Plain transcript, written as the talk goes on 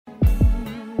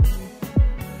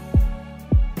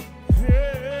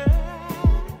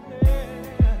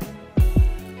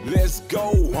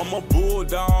I'm a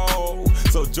bulldog.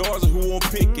 So Georgia, who I'm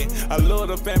picking. I love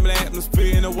the family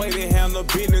atmosphere and the way they handle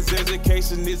business.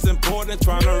 Education is important,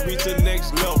 trying to reach the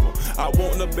next level. I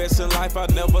want the best in life, I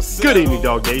never settle. Good evening,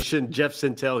 Dog Nation. Jeff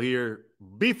Sintel here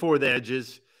before the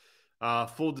Hedges.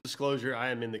 Full disclosure,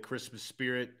 I am in the Christmas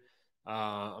spirit.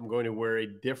 I'm going to wear a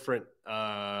different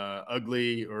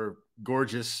ugly or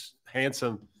gorgeous,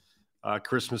 handsome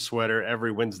Christmas sweater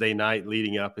every Wednesday night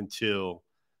leading up until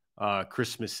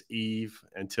Christmas Eve,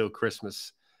 until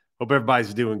Christmas. Hope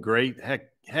everybody's doing great.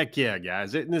 Heck yeah,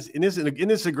 guys. Isn't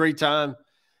this a great time?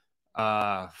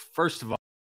 First of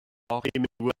all,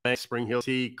 Spring Hill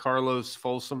Tea, Carlos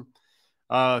Folsom.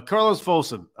 Carlos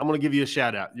Folsom, I'm going to give you a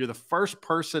shout out. You're the first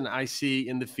person I see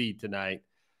in the feed tonight.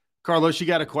 Carlos, you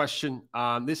got a question?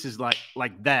 This is like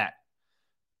that.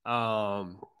 I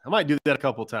might do that a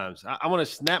couple of times. I want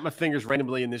to snap my fingers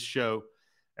randomly in this show,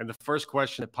 and the first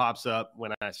question that pops up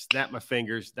when I snap my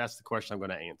fingers, that's the question I'm going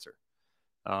to answer.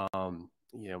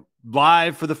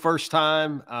 Live for the first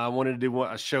time. I wanted to do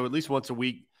a show at least once a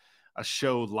week, a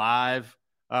show live.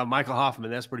 Michael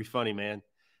Hoffman, that's pretty funny, man.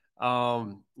 If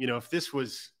I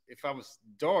was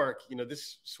dark,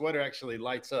 this sweater actually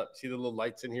lights up. See the little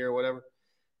lights in here or whatever?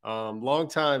 Long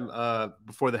time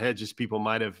before the Hedges, people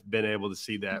might have been able to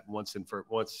see that once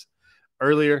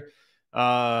earlier.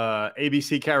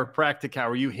 ABC Chiropractic, how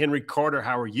are you? Henry Carter,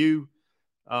 how are you?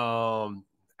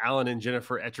 Alan and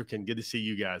Jennifer Etrican, good to see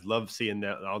you guys. Love seeing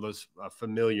all those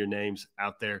familiar names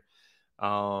out there.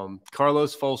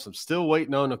 Carlos Folsom, still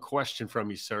waiting on a question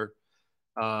from you, sir.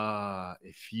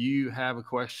 If you have a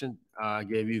question, I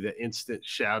gave you the instant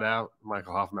shout out.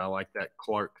 Michael Hoffman, I like that.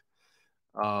 Clark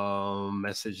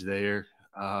message there.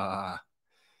 My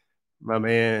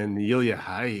man, Yulia,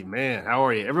 hi, man. How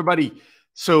are you? Everybody.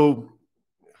 So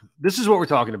this is what we're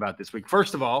talking about this week.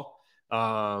 First of all,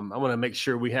 I want to make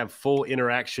sure we have full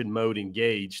interaction mode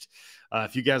engaged.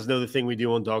 If you guys know the thing we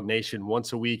do on Dog Nation,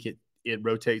 once a week, it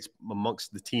rotates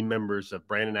amongst the team members of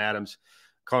Brandon Adams,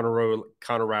 Connor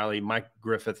Riley, Mike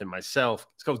Griffith, and myself.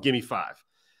 It's called Gimme 5.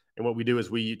 And what we do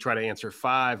is we try to answer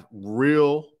 5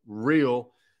 real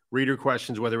reader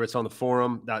questions, whether it's on the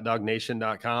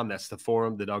forum.dognation.com. That's the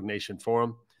forum, the Dog Nation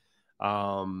forum,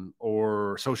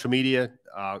 or social media.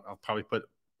 I'll probably put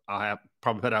out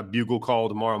a bugle call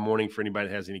tomorrow morning for anybody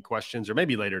that has any questions, or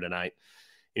maybe later tonight.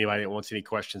 Anybody that wants any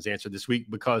questions answered this week,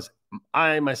 because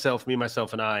me, myself,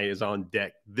 and I is on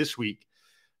deck this week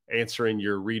answering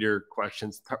your reader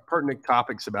questions, pertinent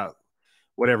topics about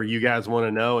whatever you guys want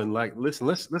to know. And listen,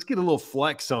 let's get a little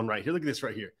flex on right here. Look at this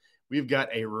right here. We've got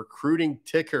a recruiting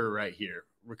ticker right here.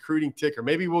 Recruiting ticker.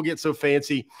 Maybe we'll get so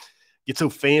fancy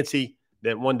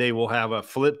that one day we'll have a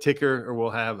flip ticker, or we'll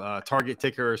have a target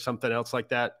ticker or something else like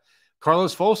that.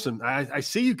 Carlos Folsom, I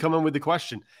see you coming with the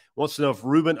question. Wants to know if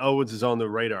Ruben Owens is on the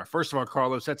radar. First of all,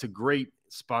 Carlos, that's a great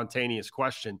spontaneous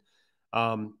question.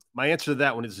 My answer to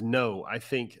that one is no. I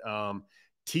think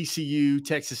TCU,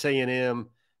 Texas A&M,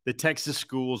 the Texas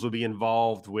schools will be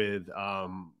involved with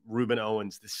Ruben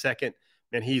Owens the second.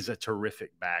 And he's a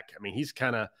terrific back. I mean, he's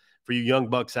kind of, for you young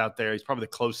bucks out there, he's probably the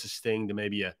closest thing to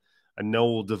maybe a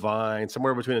Noel Devine,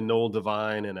 somewhere between a Noel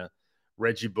Devine and a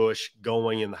Reggie Bush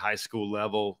going in the high school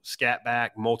level. Scat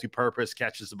back, multi-purpose,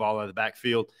 catches the ball out of the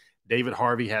backfield. David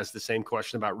Harvey has the same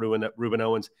question about Ruben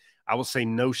Owens. I will say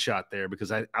no shot there,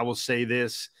 because I will say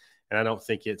this, and I don't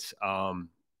think it's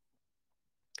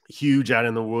huge out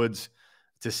in the woods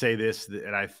to say this,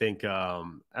 and I think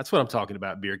that's what I'm talking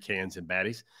about, beer cans and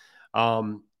baddies.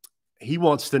 He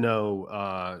wants to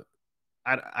know,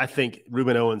 I think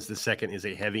Ruben Owens II is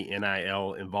a heavy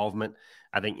NIL involvement.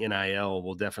 I think NIL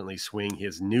will definitely swing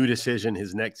his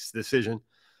next decision.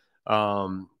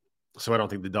 So I don't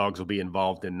think the Dogs will be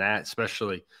involved in that,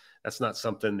 especially. That's not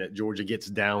something that Georgia gets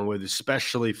down with,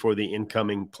 especially for the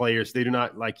incoming players.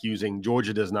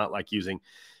 Georgia does not like using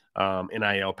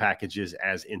NIL packages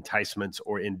as enticements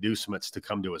or inducements to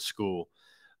come to a school.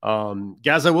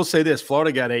 Guys, I will say this.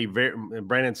 Florida got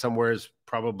Brandon somewhere is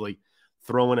probably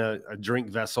throwing a drink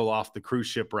vessel off the cruise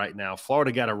ship right now.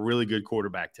 Florida got a really good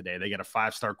quarterback today. They got a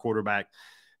 5-star quarterback,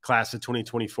 class of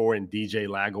 2024, in DJ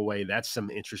Lagaway. That's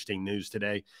some interesting news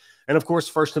today. And, of course,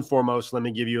 first and foremost, let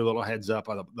me give you a little heads up.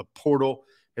 The portal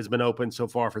has been open so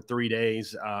far for 3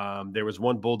 days. There was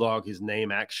one Bulldog. His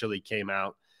name actually came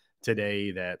out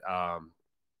today that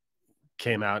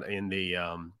came out in the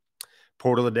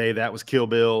portal today. That was Kill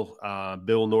Bill,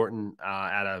 Bill Norton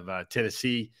out of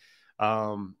Tennessee.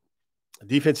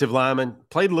 Defensive lineman,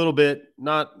 played a little bit,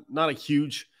 not a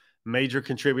huge major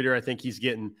contributor. I think he's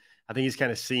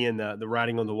kind of seeing the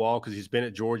writing on the wall, because he's been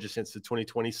at Georgia since the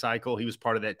 2020 cycle. He was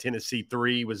part of that Tennessee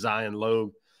 3 with Zion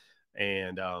Logue.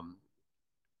 And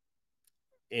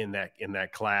in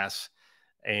that class.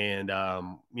 And,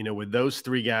 with those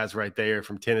three guys right there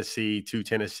from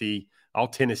Tennessee, all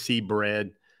Tennessee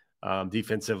bred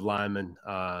defensive linemen,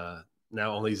 now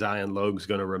only Zion Logue's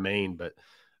going to remain. But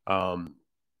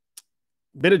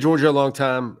been at Georgia a long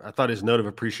time. I thought his note of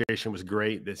appreciation was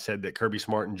great. That said that Kirby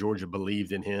Smart and Georgia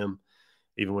believed in him,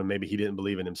 even when maybe he didn't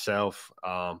believe in himself.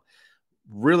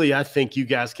 Really, I think you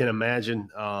guys can imagine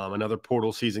another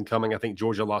portal season coming. I think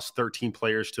Georgia lost 13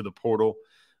 players to the portal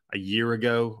a year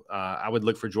ago. I would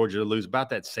look for Georgia to lose about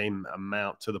that same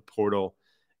amount to the portal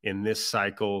in this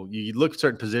cycle. You look at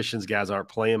certain positions, guys aren't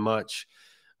playing much.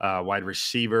 Wide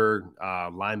receiver,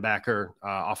 linebacker,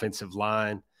 offensive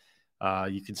line.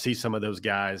 You can see some of those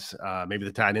guys, maybe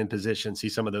the tight end position, see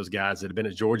some of those guys that have been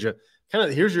at Georgia.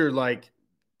 Here's your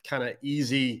kind of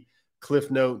easy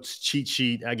Cliff Notes cheat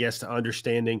sheet, I guess, to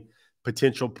understanding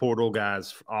potential portal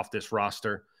guys off this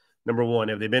roster. Number one,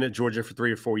 have they been at Georgia for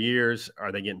 3 or 4 years?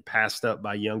 Are they getting passed up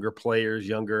by younger players,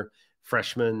 younger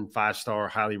freshmen, 5-star,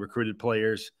 highly recruited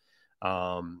players?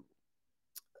 Are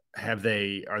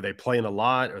they playing a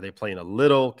lot? Are they playing a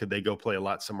little? Could they go play a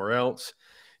lot somewhere else?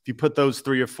 If you put those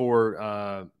 3 or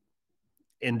 4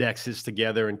 indexes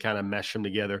together and kind of mesh them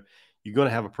together, you're going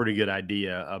to have a pretty good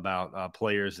idea about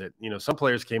players that, some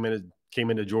players came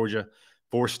into Georgia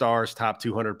 4 stars, top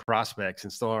 200 prospects,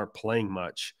 and still aren't playing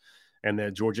much. And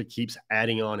that Georgia keeps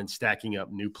adding on and stacking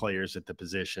up new players at the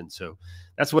position. So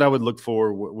that's what I would look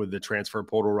for with the transfer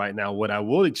portal right now. What I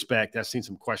will expect, I've seen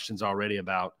some questions already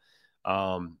about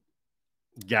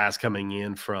guys coming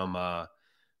in from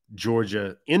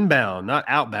Georgia inbound, not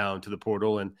outbound to the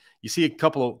portal. And you see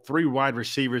 3 wide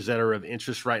receivers that are of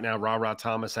interest right now. Ra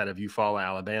Thomas out of Eufaula,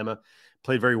 Alabama,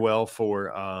 played very well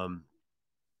for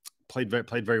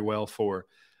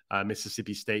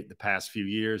Mississippi State the past few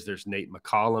years. There's Nate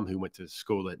McCollum, who went to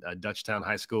school at Dutchtown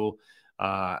High School,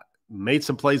 made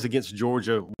some plays against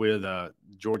Georgia with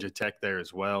Georgia Tech there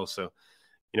as well. So,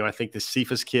 I think the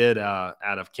Cephas kid out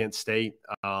of Kent State,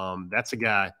 that's a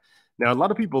guy. Now, a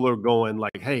lot of people are going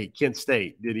like, hey, Kent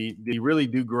State, did he really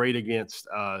do great against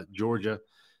Georgia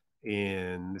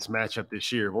in this matchup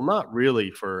this year? Well, not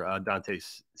really for Dante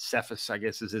Cephas, I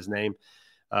guess is his name.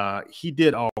 He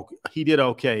did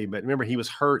okay, but remember, he was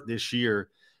hurt this year,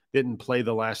 didn't play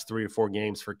the last 3 or 4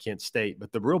 games for Kent State.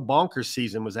 But the real bonkers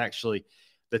season was actually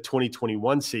the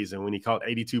 2021 season when he caught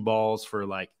 82 balls for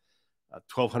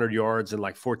 1,200 yards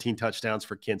and 14 touchdowns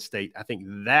for Kent State. I think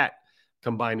that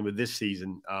combined with this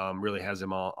season really has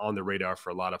him on the radar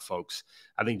for a lot of folks.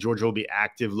 I think Georgia will be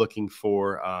active looking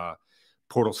for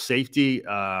portal safety,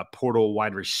 portal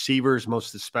wide receivers,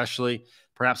 most especially,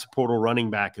 perhaps a portal running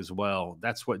back as well.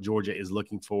 That's what Georgia is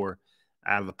looking for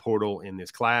out of the portal in this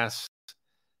class.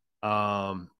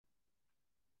 Kyleran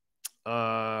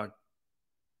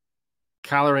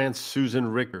Susan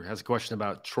Ricker has a question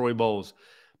about Troy Bowles.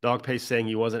 Dog Pace saying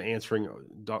he wasn't answering.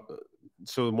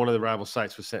 So one of the rival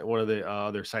sites was saying, one of the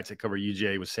other sites that cover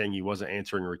UGA was saying he wasn't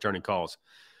answering or returning calls.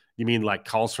 You mean like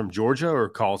calls from Georgia or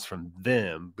calls from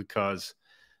them? Because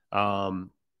I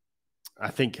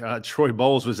think Troy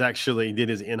Bowles did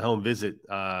his in-home visit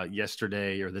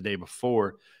yesterday or the day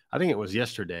before. I think it was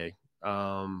yesterday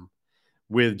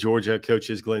with Georgia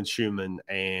coaches Glenn Schumann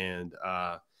and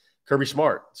Kirby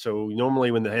Smart. So normally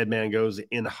when the head man goes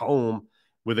in home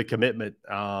with a commitment,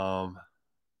 then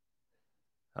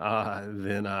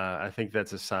I think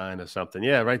that's a sign of something.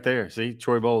 Yeah, right there. See,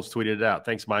 Troy Bowles tweeted it out.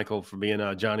 Thanks, Michael, for being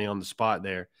Johnny on the spot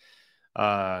there.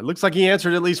 Looks like he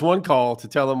answered at least one call to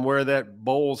tell him where that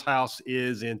Bowles house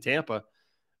is in Tampa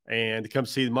and to come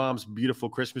see mom's beautiful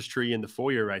Christmas tree in the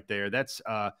foyer right there. That's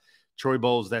Troy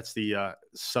Bowles. That's the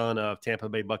son of Tampa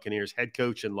Bay Buccaneers head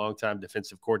coach and longtime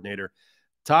defensive coordinator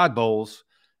Todd Bowles.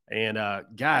 And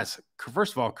guys,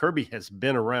 first of all, Kirby has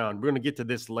been around. We're going to get to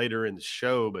this later in the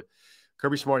show, but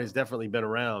Kirby Smart has definitely been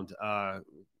around.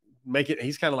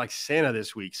 He's kind of like Santa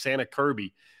this week, Santa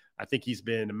Kirby. I think he's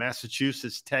been to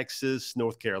Massachusetts, Texas,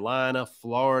 North Carolina,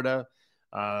 Florida,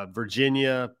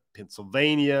 Virginia,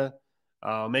 Pennsylvania,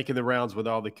 making the rounds with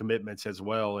all the commitments as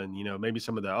well. And, maybe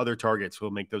some of the other targets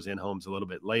will make those in-homes a little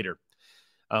bit later.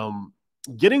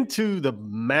 Getting to the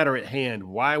matter at hand,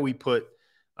 why we put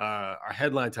our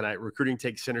headline tonight, recruiting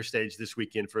takes center stage this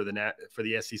weekend for the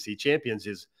SEC champions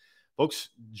is, folks,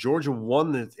 Georgia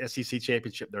won the SEC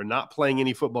championship. They're not playing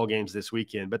any football games this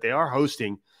weekend, but they are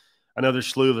hosting another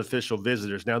slew of official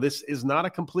visitors. Now, this is not a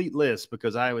complete list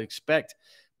because I would expect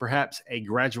perhaps a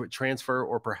graduate transfer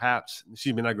or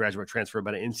not graduate transfer,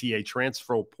 but an NCAA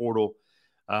transfer portal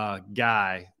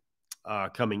guy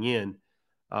coming in.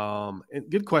 And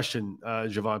good question,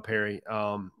 Javon Perry.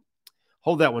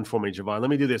 hold that one for me, Javon. Let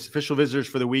me do this. Official visitors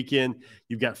for the weekend.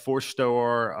 You've got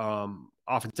 4-star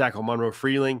offensive tackle Monroe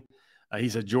Freeling.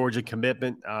 He's a Georgia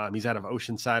commitment. He's out of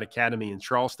Oceanside Academy in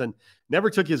Charleston. Never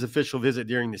took his official visit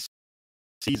during the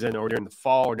season or during the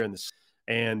fall or during the –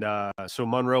 and so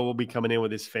Monroe will be coming in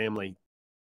with his family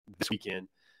this weekend.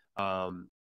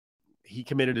 He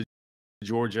committed to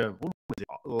Georgia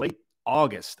late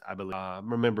August, I believe. I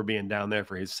remember being down there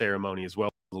for his ceremony as well.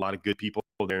 A lot of good people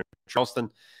there in Charleston.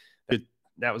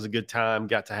 That was a good time.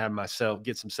 Got to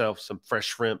get some fresh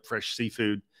shrimp, fresh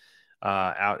seafood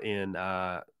out in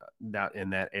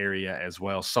that area as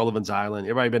well. Sullivan's Island.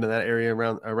 Everybody been to that area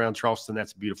around Charleston?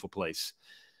 That's a beautiful place.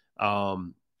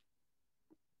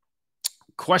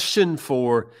 Question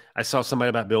for, I saw somebody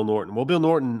about Bill Norton. Well, Bill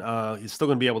Norton is still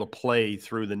going to be able to play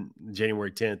through the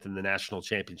January 10th in the national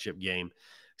championship game,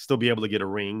 still be able to get a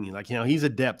ring. Like, he's a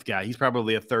depth guy. He's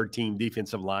probably a third-team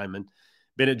defensive lineman.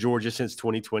 Been at Georgia since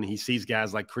 2020. He sees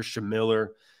guys like Christian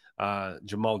Miller,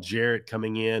 Jamal Jarrett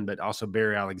coming in, but also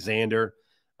Barry Alexander,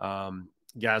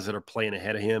 guys that are playing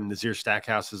ahead of him. Nazir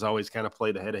Stackhouse has always kind of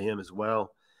played ahead of him as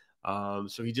well.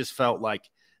 So he just felt like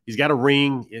he's got a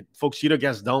ring. Folks, you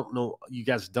guys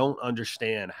don't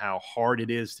understand how hard it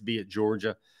is to be at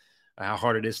Georgia, how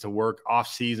hard it is to work off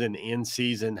season, in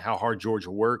season, how hard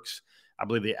Georgia works. I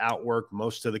believe they outwork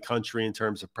most of the country in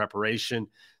terms of preparation, in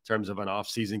terms of an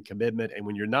off-season commitment. And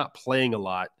when you're not playing a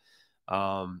lot,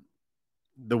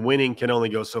 the winning can only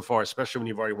go so far, especially when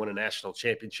you've already won a national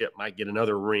championship, might get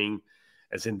another ring,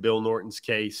 as in Bill Norton's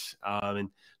case.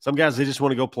 And some guys, they just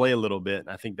want to go play a little bit.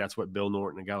 I think that's what Bill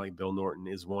Norton, a guy like Bill Norton,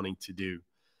 is wanting to do.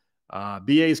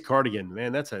 BA's cardigan,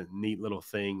 man, that's a neat little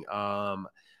thing.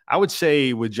 I would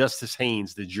say with Justice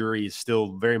Haynes, the jury is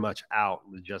still very much out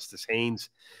with Justice Haynes.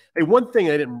 Hey, one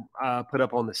thing I didn't put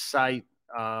up on the site,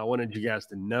 I wanted you guys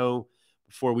to know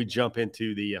before we jump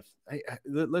into the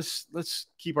let's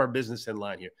keep our business in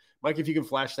line here. Mike, if you can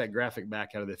flash that graphic back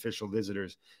out of the official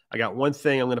visitors. I got one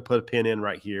thing I'm going to put a pin in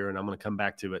right here, and I'm going to come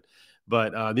back to it.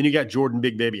 But then you got Jordan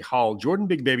Big Baby Hall. Jordan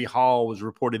Big Baby Hall was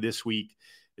reported this week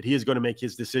that he is going to make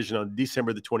his decision on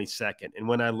December the 22nd. And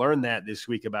when I learned that this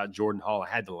week about Jordan Hall, I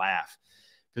had to laugh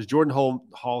because Jordan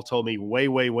Hall told me way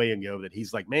ago that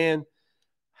he's like, man,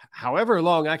 however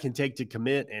long I can take to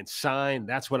commit and sign,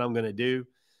 that's what I'm going to do.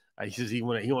 He says he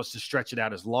wants to stretch it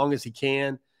out as long as he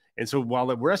can. And so while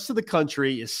the rest of the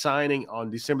country is signing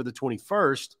on December the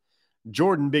 21st,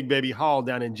 Jordan Big Baby Hall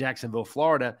down in Jacksonville,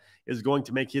 Florida, is going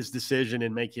to make his decision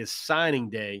and make his signing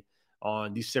day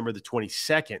on December the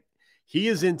 22nd. He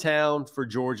is in town for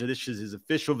Georgia. This is his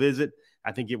official visit.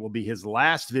 I think it will be his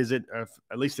last visit,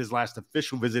 at least his last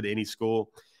official visit to any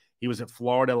school. He was at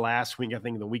Florida last week. I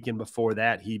think the weekend before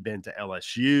that, he'd been to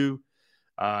LSU.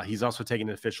 He's also taken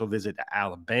an official visit to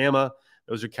Alabama.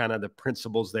 Those are kind of the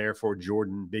principals there for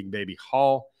Jordan Big Baby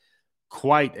Hall.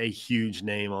 Quite a huge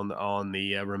name on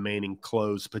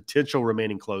the potential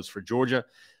remaining close for Georgia.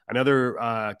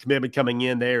 Another commitment coming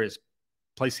in there is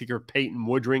place kicker Peyton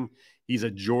Woodring. He's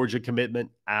a Georgia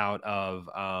commitment out of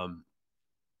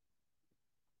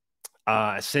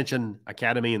Ascension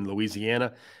Academy in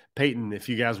Louisiana. Peyton, if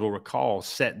you guys will recall,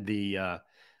 set the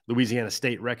Louisiana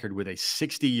State record with a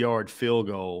 60-yard field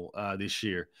goal this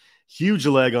year. Huge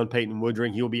leg on Peyton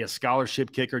Woodring. He will be a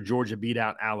scholarship kicker. Georgia beat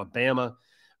out Alabama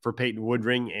for Peyton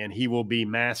Woodring, and he will be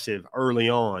massive early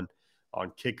on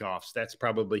kickoffs. That's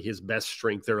probably his best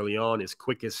strength early on, his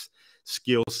quickest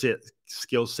skill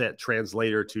set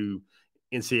translator to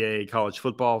NCAA college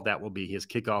football. That will be his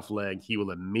kickoff leg. He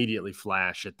will immediately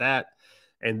flash at that.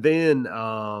 And then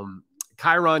Kyron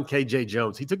KJ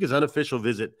Jones, he took his unofficial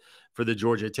visit for the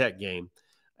Georgia Tech game,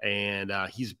 and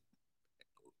he's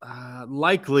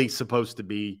likely supposed to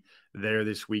be there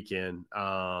this weekend.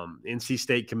 NC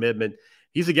State commitment.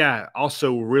 He's a guy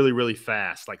also really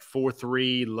fast, like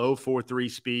 4.3, low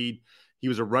 4.3 speed. He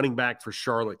was a running back for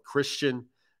Charlotte Christian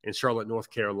in Charlotte, North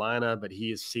Carolina, but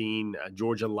he has seen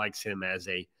Georgia likes him as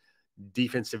a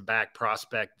defensive back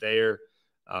prospect there.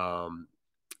 And,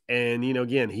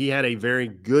 again, he had a very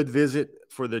good visit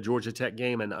for the Georgia Tech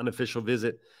game, an unofficial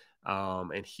visit.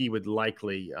 And he would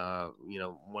likely,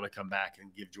 want to come back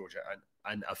and give Georgia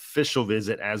an official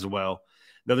visit as well.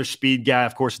 Another speed guy,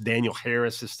 of course, Daniel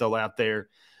Harris is still out there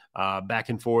back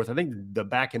and forth. I think the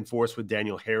back and forth with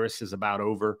Daniel Harris is about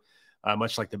over,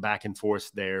 much like the back and forth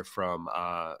there from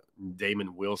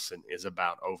Damon Wilson is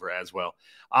about over as well.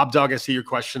 Obdog, I see your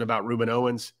question about Ruben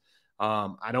Owens.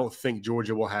 I don't think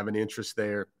Georgia will have an interest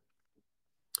there,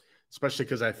 especially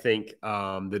because I think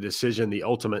the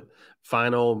ultimate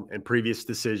final and previous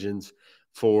decisions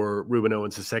for Ruben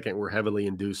Owens II were heavily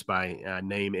induced by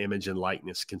name, image, and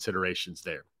likeness considerations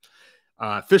there.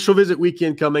 Official visit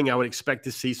weekend coming. I would expect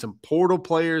to see some portal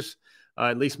players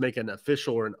at least make an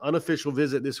official or an unofficial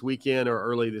visit this weekend or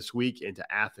early this week into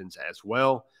Athens as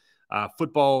well.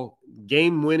 Football,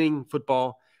 game-winning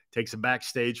football takes a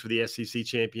backstage for the SEC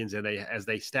champions, and as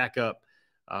they stack up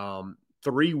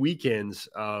 3 weekends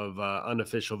of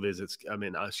official visits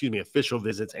and unofficial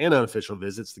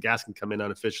visits. The guys can come in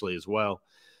unofficially as well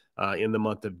in the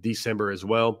month of December as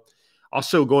well.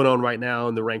 Also going on right now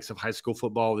in the ranks of high school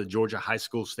football, the Georgia High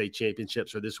School State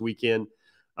Championships are this weekend.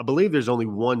 I believe there's only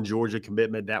one Georgia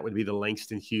commitment. That would be the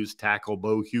Langston Hughes tackle,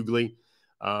 Bo Hughley,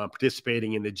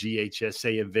 participating in the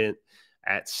GHSA event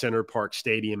at Center Park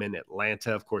Stadium in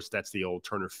Atlanta. Of course, that's the old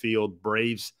Turner Field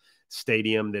Braves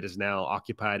Stadium that is now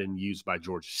occupied and used by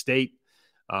Georgia State.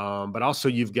 But also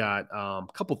you've got a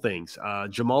couple things.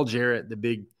 Jamal Jarrett, the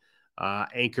big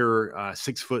anchor,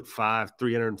 6'5",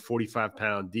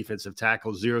 345-pound defensive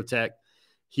tackle, Zero Tech.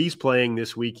 He's playing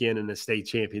this weekend in the state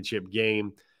championship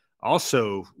game.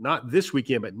 Also, not this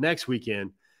weekend, but next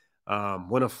weekend,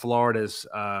 one of Florida's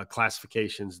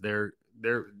classifications.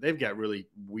 They've got really,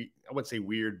 I wouldn't say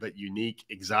weird, but unique,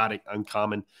 exotic,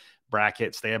 uncommon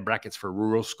brackets. They have brackets for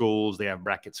rural schools. They have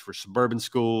brackets for suburban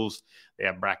schools. They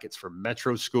have brackets for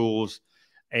metro schools.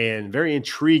 And very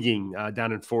intriguing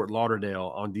down in Fort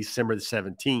Lauderdale on December the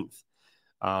 17th.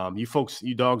 You folks,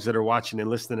 you dogs that are watching and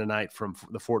listening tonight from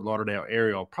the Fort Lauderdale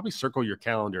area, I'll probably circle your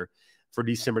calendar for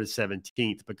December the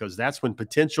 17th, because that's when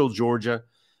potential Georgia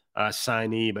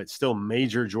signee, but still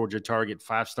major Georgia target,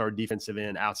 5-star defensive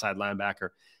end, outside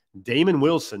linebacker, Damon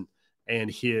Wilson and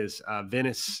his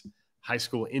Venice High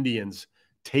School Indians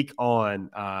take on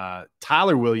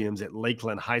Tyler Williams at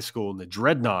Lakeland High School and the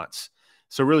Dreadnoughts.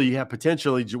 So really you have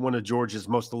potentially one of Georgia's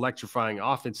most electrifying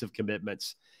offensive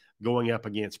commitments going up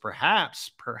against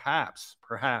perhaps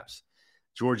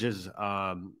Georgia's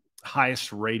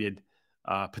highest rated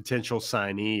potential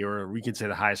signee, or we could say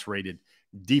the highest rated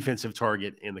defensive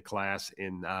target in the class,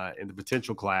 in the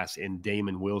potential class, in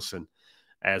Damon Wilson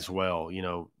as well. You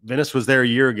know, Venice was there a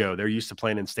year ago. They're used to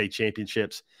playing in state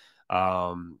championships.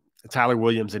 Tyler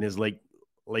Williams and his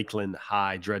Lakeland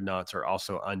High Dreadnoughts are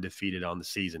also undefeated on the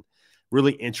season.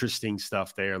 Really interesting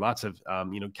stuff there. Lots of,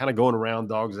 kind of going around,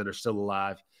 dogs that are still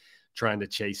alive, trying to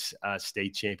chase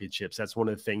state championships. That's one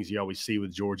of the things you always see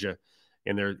with Georgia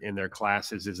in their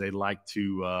classes, is they like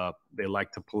to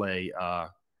play.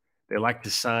 They like to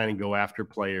sign and go after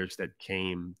players that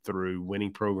came through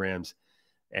winning programs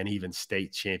and even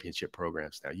state championship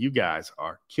programs. Now, you guys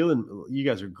are killing. You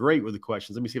guys are great with the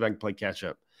questions. Let me see if I can play catch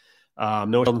up.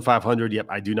 No Sheldon 500. Yep,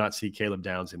 I do not see Caleb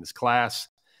Downs in this class.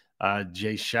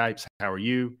 Jay Shipes, how are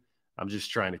you? I'm just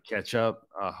trying to catch up.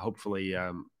 Hopefully,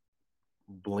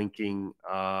 blinking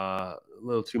a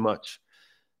little too much.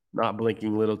 Not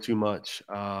blinking a little too much.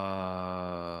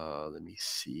 Let me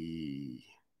see.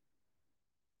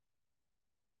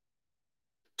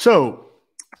 So,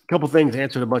 a couple things,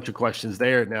 answered a bunch of questions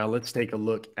there. Now, let's take a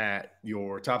look at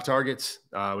your top targets.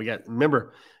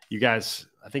 Remember, you guys,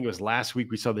 I think it was last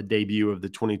week we saw the debut of the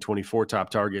 2024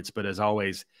 top targets, but as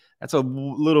always, that's a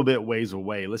little bit ways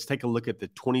away. Let's take a look at the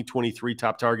 2023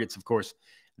 top targets. Of course,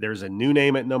 there's a new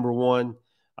name at number 1.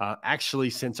 Actually,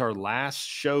 since our last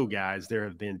show, guys, there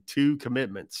have been 2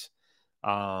 commitments,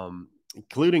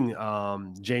 including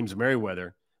Jamal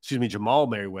Merriweather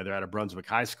out of Brunswick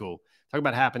High School. Talk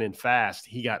about happening fast.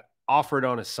 He got offered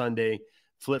on a Sunday,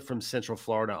 flipped from Central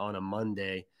Florida on a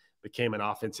Monday, became an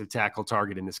offensive tackle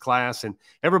target in this class. And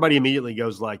everybody immediately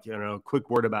goes like, quick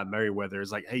word about Merriweather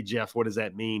is like, hey, Jeff, what does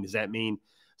that mean? Does that mean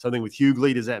something with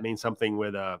Hughley? Does that mean something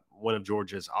with one of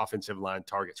Georgia's offensive line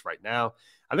targets right now?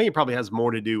 I think it probably has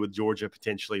more to do with Georgia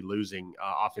potentially losing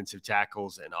offensive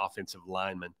tackles and offensive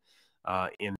linemen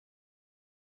in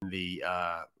the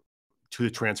to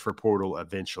the transfer portal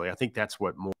eventually. I think that's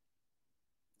what more.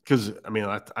 Because,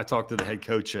 I talked to the head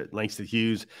coach at Langston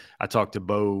Hughes. I talked to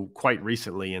Bo quite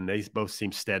recently, and they both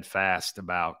seem steadfast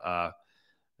about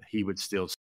he would still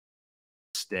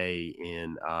stay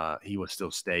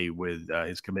with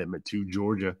his commitment to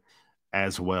Georgia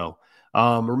as well.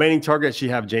 Remaining targets,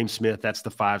 you have James Smith. That's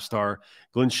the 5-star.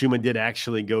 Glenn Schumann did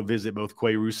actually go visit both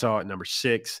Quay Rousseau at number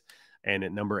 6 and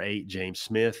at number 8, James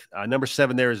Smith. Number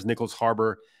 7 there is Nichols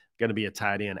Harbor, going to be a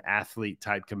tight end athlete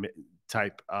type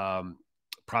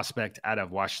prospect out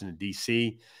of Washington,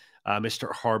 D.C.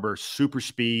 Mr. Harbor, super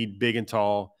speed, big and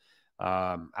tall.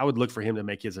 I would look for him to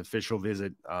make his official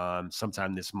visit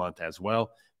sometime this month as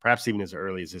well, perhaps even as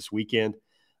early as this weekend.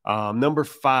 Number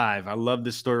 5, I love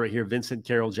this story right here. Vincent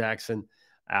Carroll Jackson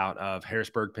out of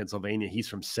Harrisburg, Pennsylvania. He's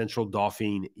from Central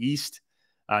Dauphin East.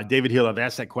 David Hill, I've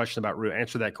asked that question about,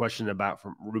 answered that question about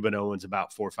from Ruben Owens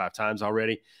about 4 or 5 times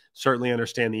already. Certainly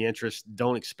understand the interest.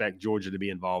 Don't expect Georgia to be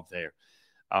involved there.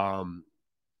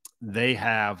 They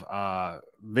have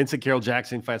Vincent Carroll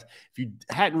Jackson. If you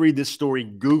hadn't read this story,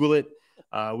 Google it.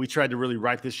 We tried to really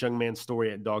write this young man's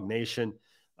story at Dog Nation.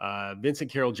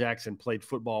 Vincent Carroll Jackson played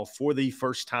football for the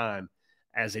first time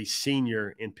as a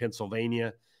senior in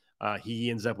Pennsylvania. He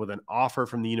ends up with an offer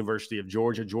from the University of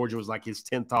Georgia. Georgia was like his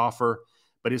 10th offer,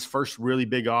 but his first really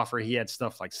big offer, he had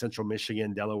stuff like Central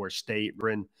Michigan, Delaware State,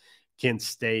 Kent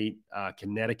State,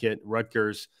 Connecticut,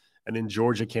 Rutgers, and then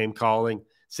Georgia came calling.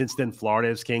 Since then,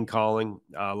 Florida's came calling.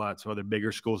 Lots of other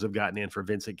bigger schools have gotten in for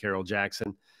Vincent Carroll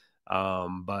Jackson.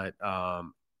 But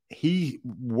he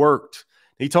worked.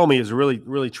 He told me it's a really,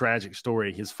 really tragic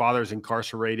story. His father's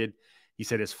incarcerated. He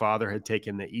said his father had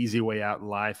taken the easy way out in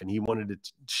life, and he wanted to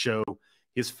show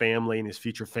his family and his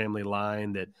future family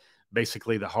line that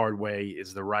basically the hard way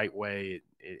is the right way.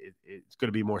 It's going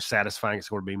to be more satisfying. It's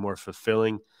going to be more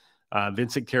fulfilling.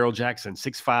 Vincent Carroll Jackson,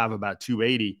 6'5", about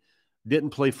 280,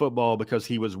 didn't play football because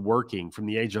he was working. From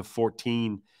the age of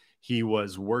 14, he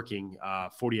was working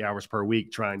 40 hours per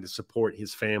week trying to support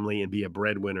his family and be a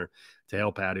breadwinner to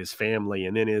help out his family.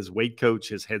 And then his weight coach,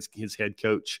 his head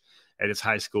coach at his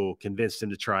high school, convinced him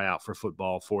to try out for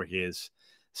football for his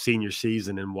senior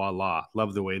season, and voila.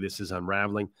 Love the way this is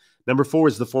unraveling. Number 4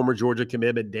 is the former Georgia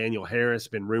commitment, Daniel Harris.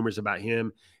 Been rumors about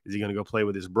him. Is he going to go play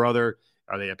with his brother?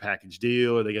 Are they a package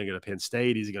deal? Are they going to go to Penn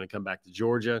State? Is he going to come back to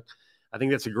Georgia? I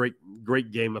think that's a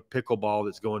great game of pickleball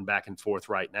that's going back and forth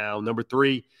right now. Number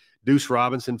 3, Deuce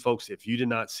Robinson. Folks, if you did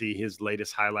not see his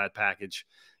latest highlight package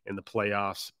in the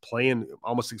playoffs, playing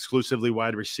almost exclusively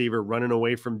wide receiver, running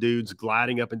away from dudes,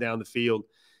 gliding up and down the field,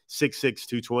 6'6",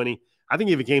 220. I think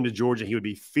if he came to Georgia, he would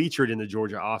be featured in the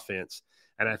Georgia offense.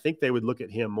 And I think they would look at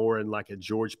him more in like a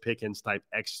George Pickens type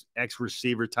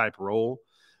ex-receiver type role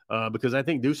because I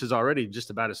think Deuce is already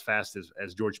just about as fast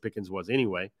as George Pickens was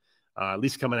anyway. At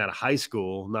least coming out of high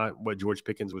school, not what George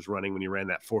Pickens was running when he ran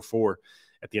that 4.4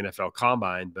 at the NFL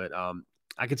Combine. But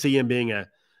I could see him being a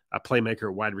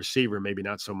playmaker, wide receiver, maybe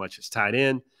not so much as tight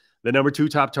end. The number 2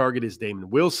 top target is Damon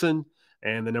Wilson.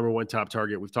 And the number 1 top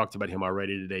target, we've talked about him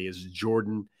already today, is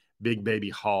Jordan Big Baby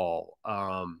Hall.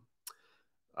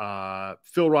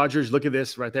 Phil Rogers, look at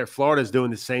this right there. Florida's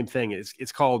doing the same thing.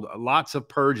 It's called lots of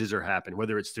purges are happening,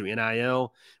 whether it's through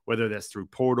NIL, whether that's through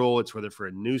portal, it's whether for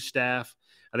a new staff.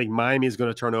 I think Miami is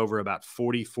going to turn over about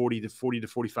 40 to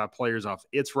 45 players off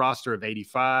its roster of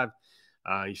 85.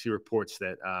 You see reports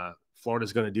that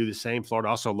Florida's going to do the same. Florida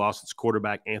also lost its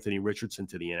quarterback, Anthony Richardson,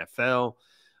 to the NFL.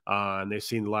 And they've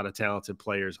seen a lot of talented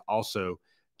players also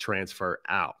transfer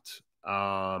out.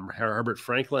 Herbert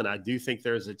Franklin, I do think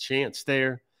there's a chance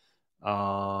there.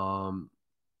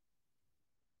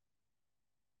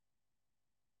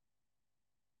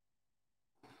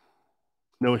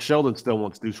 Noah Sheldon still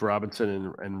wants Deuce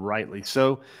Robinson, and rightly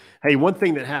so. Hey, one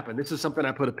thing that happened, this is something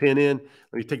I put a pin in.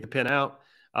 Let me take the pin out.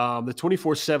 The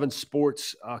 24/7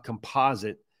 Sports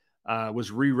composite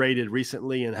was re-rated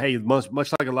recently. And, hey,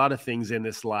 much like a lot of things in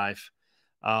this life,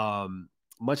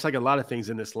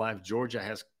 Georgia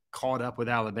has caught up with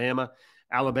Alabama.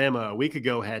 Alabama a week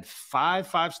ago had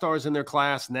 5 stars in their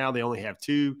class. Now they only have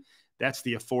 2. That's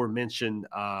the aforementioned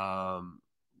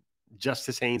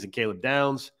Justice Haynes and Caleb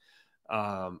Downs.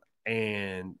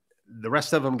 And the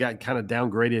rest of them got kind of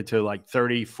downgraded to like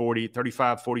 30, 40,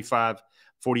 35, 45,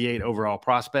 48 overall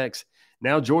prospects.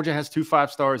 Now Georgia has 2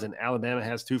 5-stars and Alabama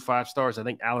has 2 5-stars. I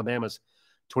think Alabama's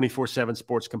 24/7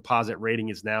 Sports composite rating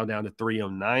is now down to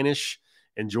 309-ish,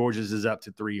 and Georgia's is up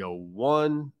to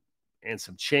 301 and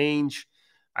some change.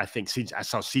 I think I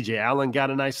saw C.J. Allen got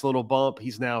a nice little bump.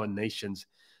 He's now a nation's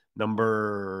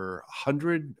number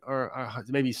 100 or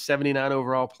maybe 79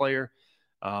 overall player.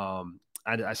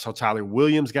 I saw Tyler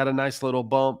Williams got a nice little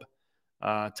bump.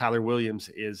 Tyler Williams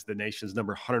is the nation's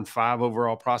number 105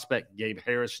 overall prospect. Gabe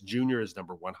Harris Jr. is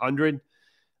number 100.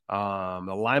 The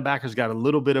linebackers got a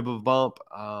little bit of a bump.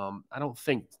 I don't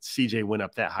think CJ went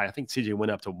up that high. I think CJ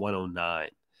went up to 109.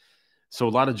 So a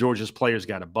lot of Georgia's players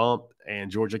got a bump, and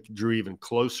Georgia drew even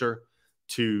closer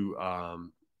to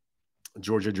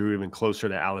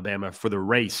Alabama for the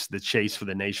race, the chase for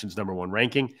the nation's number 1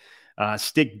 ranking.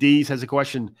 Stick D's has a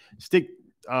question.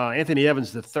 Anthony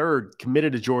Evans III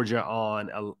committed to Georgia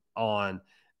on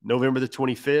November the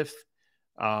 25th.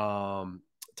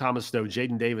 Thomas Snow,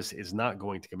 Jaden Davis is not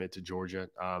going to commit to Georgia.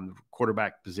 The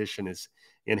quarterback position is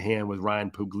in hand with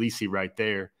Ryan Puglisi right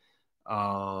there.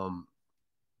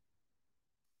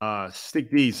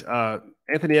 Stick D's.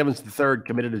 Anthony Evans III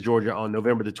committed to Georgia on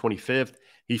November the 25th.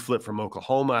 He flipped from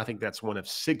Oklahoma. I think that's one of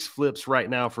 6 flips right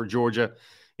now for Georgia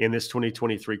in this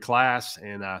 2023 class.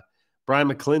 And Brian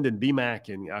McClendon, BMAC,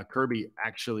 and Kirby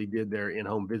actually did their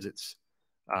in-home visits,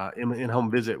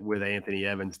 in-home visit with Anthony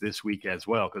Evans this week as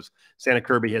well, because Santa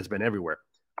Kirby has been everywhere.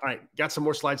 All right, got some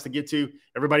more slides to get to.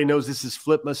 Everybody knows this is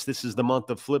Flipmas. This is the month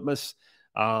of Flipmas.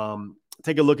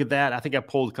 Take a look at that. I think I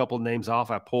pulled a couple of names off.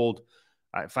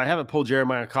 If I haven't pulled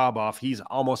Jeremiah Cobb off, he's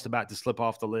almost about to slip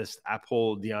off the list. I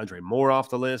pulled DeAndre Moore off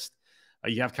the list.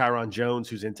 You have Kyron Jones,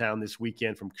 who's in town this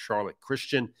weekend from Charlotte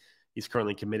Christian. He's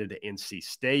currently committed to NC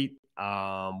State.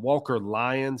 Walker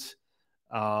Lyons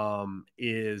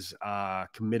is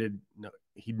committed. No,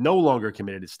 he no longer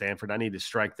committed to Stanford. I need to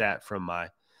strike that from my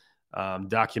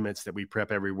documents that we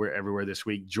prep everywhere this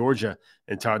week. Georgia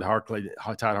and Todd Hartley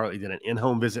did an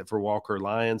in-home visit for Walker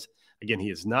Lyons. Again, he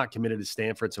is not committed to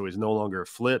Stanford, so he's no longer a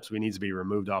flip, so he needs to be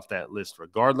removed off that list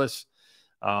regardless.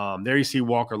 There you see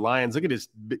Walker Lyons. Look at his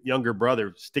younger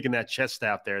brother sticking that chest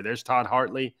out there. There's Todd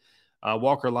Hartley.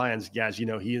 Walker Lyons, guys, you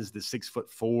know, he is the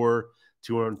 6'4",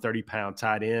 230-pound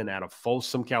tight end out of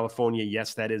Folsom, California.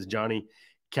 Yes, that is Johnny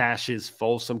Cash's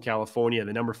Folsom, California,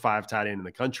 the number 5 tight end in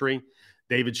the country.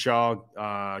 David Shaw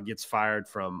gets fired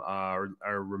from or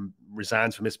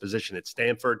resigns from his position at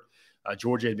Stanford.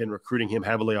 Georgia had been recruiting him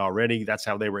heavily already. That's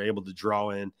how they were able to draw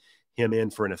him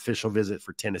in for an official visit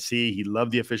for Tennessee. He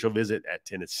loved the official visit at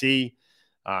Tennessee.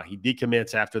 He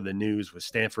decommits after the news with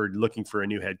Stanford looking for a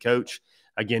new head coach.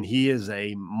 Again, he is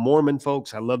a Mormon,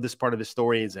 folks. I love this part of his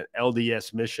story. It's an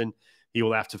LDS mission he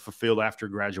will have to fulfill after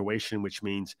graduation, which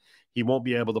means he won't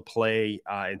be able to play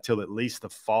until at least the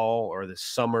fall or the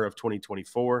summer of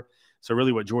 2024. So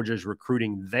really what Georgia is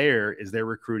recruiting there is they're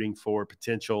recruiting for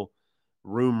potential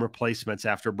room replacements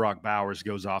after Brock Bowers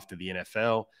goes off to the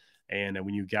NFL. And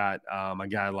when you got a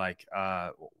guy like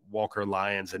Walker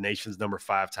Lyons, the nation's number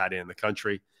 5 tight end in the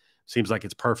country, seems like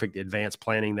it's perfect advanced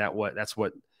planning. That's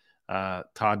what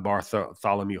Todd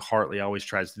Bartholomew Hartley always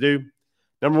tries to do.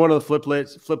 Number 1 on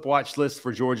the flip watch list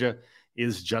for Georgia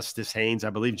is Justice Haynes.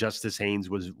 I believe Justice Haynes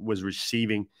was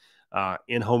receiving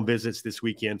in-home visits this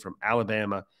weekend from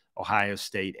Alabama, Ohio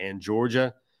State, and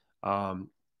Georgia.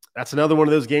 That's another one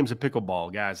of those games of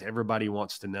pickleball, guys. Everybody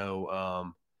wants to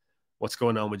know what's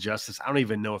going on with Justice. I don't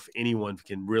even know if anyone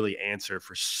can really answer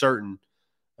for certain,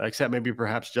 except maybe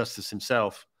perhaps Justice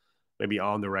himself, maybe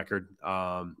on the record,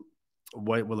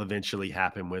 what will eventually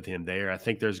happen with him there. I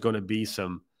think there's going to be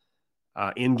some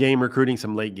in-game recruiting,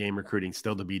 some late-game recruiting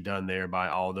still to be done there by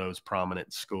all those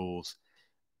prominent schools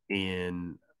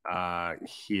in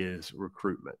his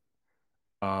recruitment.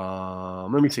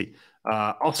 Let me see.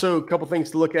 Also, a couple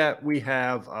things to look at. We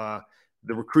have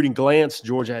the recruiting glance.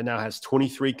 Georgia now has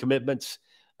 23 commitments.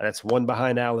 That's 1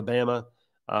 behind Alabama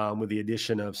with the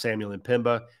addition of Samuel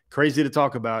Mpemba. Crazy to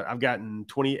talk about. I've gotten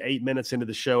 28 minutes into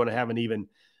the show, and I haven't even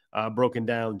broken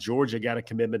down. Georgia got a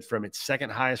commitment from its 2nd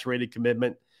highest rated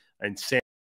commitment, and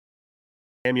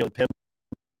Samuel Mpemba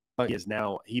is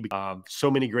now so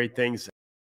many great things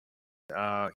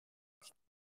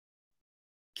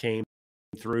came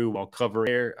through while covering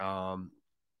there.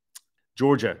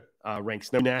 Georgia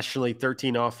ranks nationally,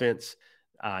 13 offense,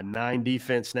 9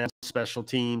 defense, now special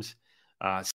teams,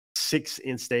 6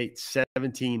 in-state,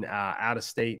 17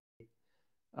 out-of-state,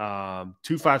 2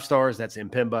 5-stars. That's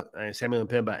Mpemba, Samuel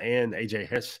Mpemba, and A.J.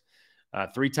 Harris.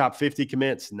 3 top 50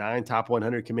 commits, 9 top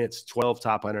 100 commits, 12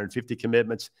 top 150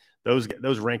 commitments. Those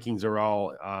rankings are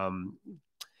all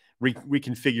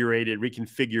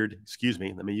reconfigured. Excuse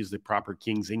me. Let me use the proper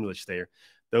King's English there.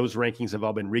 Those rankings have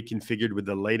all been reconfigured with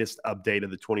the latest update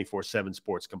of the 24/7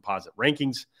 Sports Composite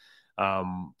rankings.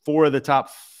 4 of the top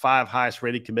 5 highest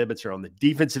rated commitments are on the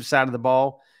defensive side of the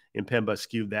ball. Mpemba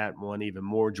skewed that one even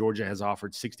more. Georgia has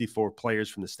offered 64 players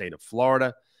from the state of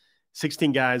Florida,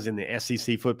 16 guys in the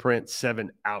SEC footprint,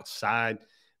 7 outside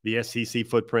the SEC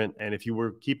footprint. And if you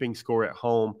were keeping score at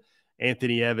home,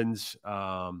 Anthony Evans,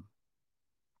 and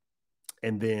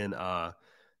then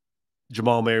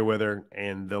Jamal Merriweather,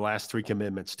 and the last 3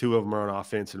 commitments, 2 of them are on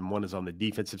offense and 1 is on the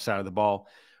defensive side of the ball.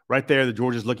 Right there, the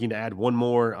Georgia's looking to add 1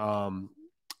 more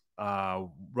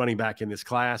running back in this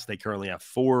class. They currently have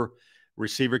 4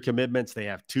 receiver commitments. They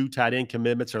have 2 tight end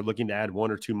commitments. Are looking to add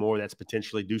 1 or 2 more. That's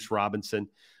potentially Deuce Robinson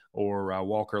or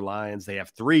Walker Lyons. They have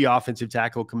 3 offensive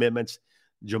tackle commitments.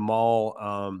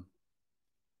 Jamal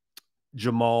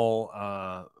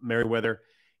Merriweather.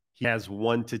 He has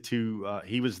 1 to 2.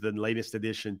 He was the latest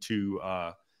addition to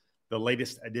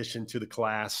the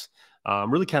class.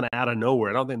 Really kind of out of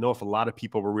nowhere. I don't know if a lot of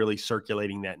people were really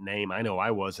circulating that name. I know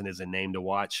I wasn't as a name to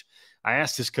watch. I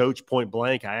asked his coach point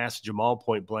blank. I asked Jamal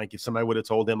point blank if somebody would have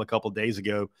told him a couple of days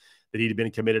ago that he'd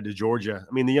been committed to Georgia.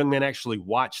 I mean, the young man actually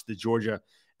watched the Georgia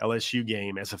LSU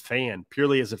game as a fan,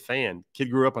 purely as a fan.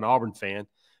 Kid grew up an Auburn fan,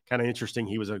 Kind of interesting.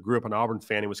 He grew up an Auburn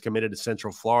fan and was committed to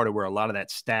Central Florida, where a lot of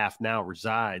that staff now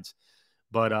resides.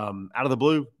 But out of the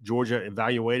blue, Georgia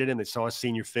evaluated him. They saw his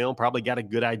senior film, probably got a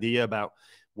good idea about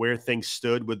where things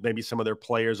stood with maybe some of their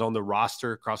players on the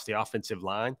roster across the offensive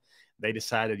line. They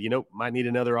decided, might need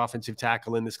another offensive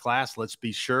tackle in this class. Let's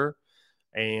be sure.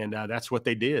 And that's what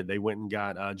they did. They went and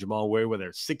got Jamal Ware with a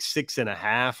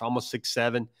 6'6.5", almost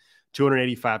 6'7",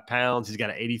 285 pounds. He's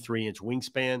got an 83-inch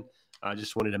wingspan. I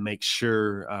just wanted to make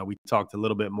sure we talked a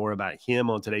little bit more about him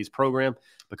on today's program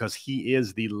because he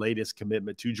is the latest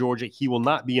commitment to Georgia. He will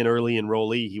not be an early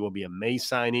enrollee. He will be a May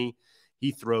signee.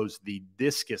 He throws the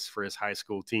discus for his high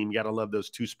school team. You got to love those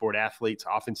two-sport athletes,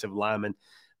 offensive linemen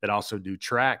that also do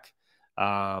track.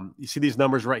 You see these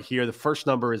numbers right here. The first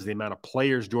number is the amount of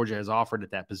players Georgia has offered at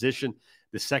that position.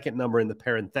 The second number in the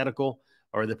parenthetical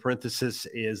or the parenthesis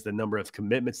is the number of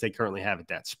commitments they currently have at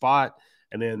that spot.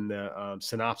 And then the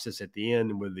synopsis at the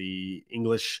end with the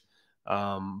English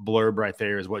blurb right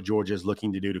there is what Georgia is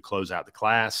looking to do to close out the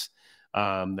class.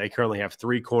 They currently have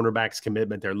 3 cornerbacks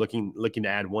commitment. They're looking to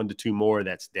add 1 to 2 more.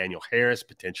 That's Daniel Harris,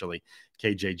 potentially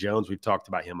KJ Jones. We've talked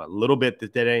about him a little bit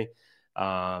today.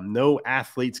 No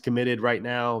athletes committed right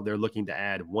now. They're looking to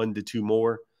add 1 to 2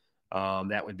 more.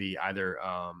 That would be either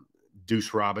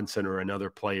Deuce Robinson or another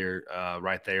player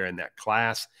right there in that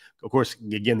class. Of course,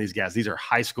 again, these are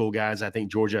high school guys. I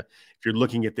think Georgia, if you're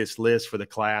looking at this list for the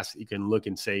class, you can look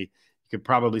and say, you could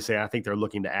probably say, I think they're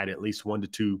looking to add at least 1 to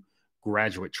 2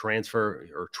 graduate transfer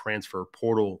or transfer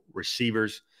portal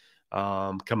receivers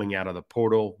coming out of the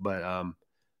portal. But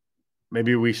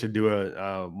maybe we should do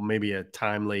a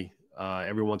timely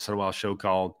every once in a while show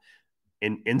called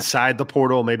inside the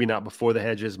portal, maybe not before the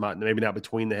hedges, maybe not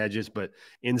between the hedges, but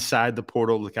inside the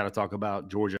portal to kind of talk about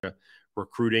Georgia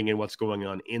recruiting and what's going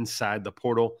on inside the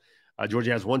portal.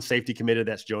 Georgia has 1 safety committed.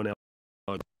 That's Jonell.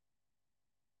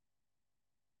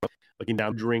 Looking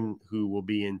down, who will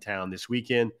be in town this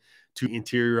weekend. 2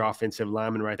 interior offensive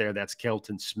linemen right there. That's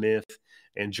Kelton Smith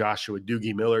and Joshua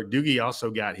Doogie Miller. Doogie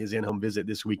also got his in-home visit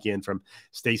this weekend from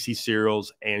Stacy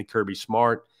Searles and Kirby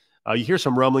Smart. You hear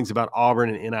some rumblings about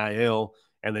Auburn and NIL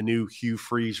and the new Hugh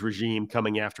Freeze regime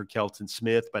coming after Kelton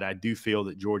Smith, but I do feel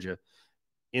that Georgia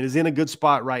is in a good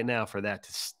spot right now for that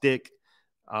to stick.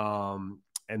 And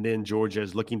then Georgia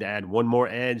is looking to add 1 more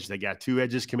edge. They got 2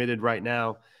 edges committed right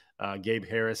now, Gabe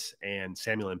Harris and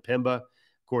Samuel Mpemba.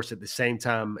 Of course, at the same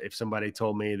time, if somebody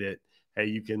told me that, hey,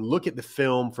 you can look at the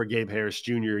film for Gabe Harris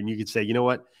Jr. and you could say, you know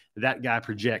what, that guy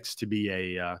projects to be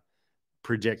a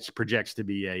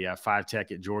 5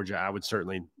 tech at Georgia, I would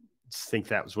certainly think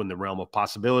that was in the realm of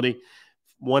possibility.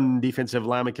 1 defensive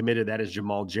lineman committed, that is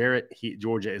Jamal Jarrett.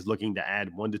 Georgia is looking to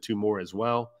add 1 to 2 more as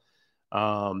well.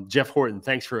 Jeff Horton,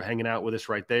 thanks for hanging out with us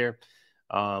right there.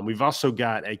 We've also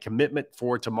got a commitment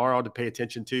for tomorrow to pay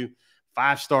attention to.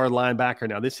 5-star linebacker.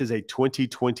 Now, this is a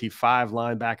 2025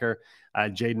 linebacker,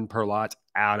 Jaden Perlott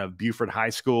out of Buford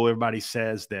High School. Everybody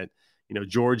says that,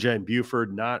 Georgia and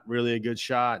Buford, not really a good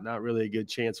shot, not really a good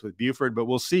chance with Buford, but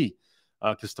we'll see.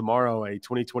 Because tomorrow, a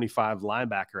 2025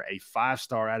 linebacker, a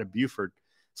 5-star out of Buford.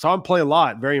 Saw him play a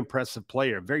lot. Very impressive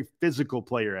player, very physical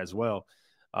player as well.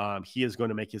 He is going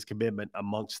to make his commitment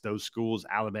amongst those schools,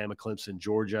 Alabama, Clemson,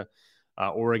 Georgia,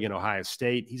 Oregon, Ohio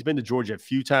State. He's been to Georgia a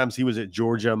few times. He was at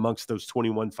Georgia amongst those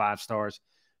 21 5-stars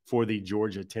for the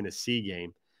Georgia-Tennessee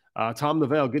game. Tom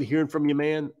Novell, good hearing from you,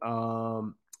 man.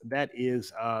 That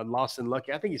is Lawson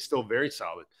Lucky. I think he's still very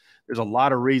solid. There's a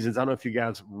lot of reasons. I don't know if you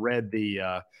guys read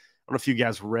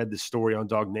the story on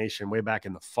Dog Nation way back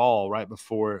in the fall, right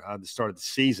before the start of the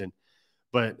season.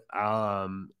 But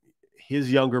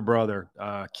his younger brother,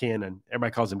 Cannon,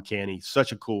 everybody calls him Canny,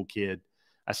 such a cool kid.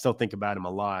 I still think about him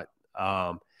a lot.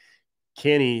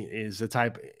 Kenny is the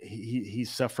type,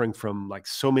 he's suffering from like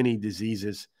so many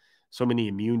diseases, so many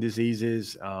immune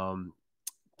diseases,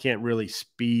 can't really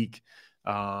speak,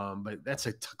 but that's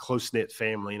a close-knit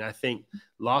family. And I think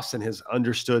Lawson has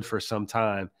understood for some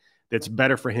time that it's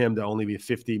better for him to only be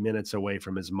 50 minutes away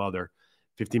from his mother,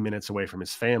 50 minutes away from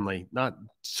his family, not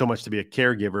so much to be a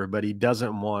caregiver, but he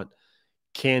doesn't want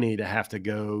Kenny to have to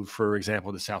go, for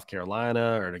example, to South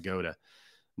Carolina or to go to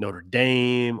Notre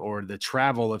Dame, or the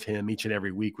travel of him each and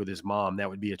every week with his mom. That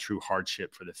would be a true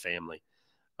hardship for the family.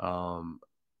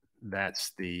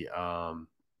 That's the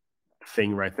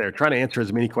thing right there. Trying to answer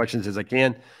as many questions as I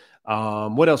can.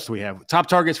 What else do we have? Top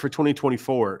targets for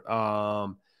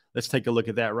 2024. Let's take a look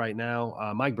at that right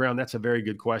now. Mike Brown, that's a very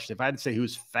good question. If I had to say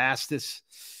who's fastest,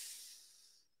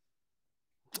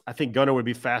 I think Gunnar would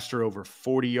be faster over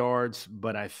 40 yards,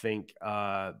 but I think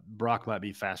Brock might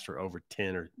be faster over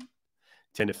 10 or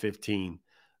 10 to 15.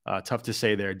 Tough to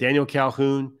say there. Daniel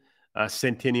Calhoun,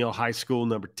 Centennial High School,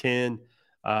 number 10.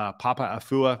 Papa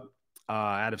Afua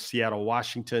out of Seattle,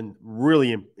 Washington.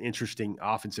 Really interesting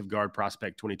offensive guard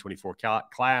prospect 2024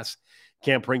 class.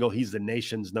 Cam Pringle, he's the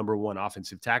nation's #1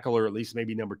 offensive tackle, or at least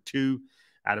maybe #2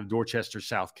 out of Dorchester,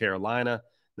 South Carolina.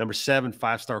 #7,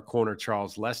 5-star corner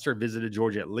Charles Lester visited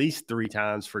Georgia at least 3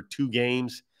 times for 2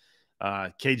 games.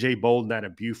 KJ Bolden out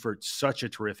of Beaufort, such a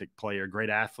terrific player, great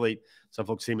athlete. Some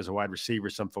folks see him as a wide receiver.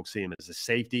 Some folks see him as a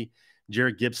safety.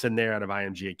 Jarrett Gibson there out of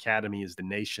IMG Academy is the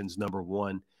nation's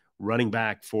 #1 running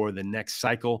back for the next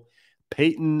cycle.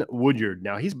 Peyton Woodyard.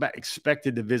 Now, he's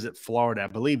expected to visit Florida, I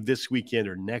believe, this weekend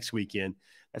or next weekend.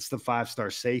 That's the 5-star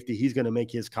safety. He's going to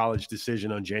make his college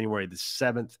decision on January the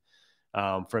 7th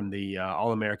from the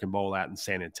All-American Bowl out in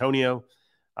San Antonio.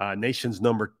 Nation's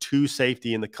 #2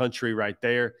 safety in the country right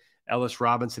there. Ellis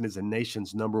Robinson is the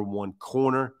nation's #1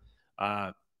 corner.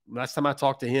 Last time I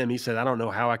talked to him, he said, I don't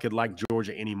know how I could like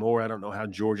Georgia anymore. I don't know how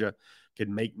Georgia could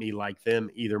make me like them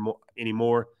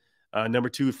anymore.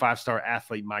 #2, 5-star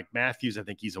athlete Mike Matthews. I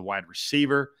think he's a wide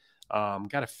receiver.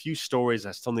 Got a few stories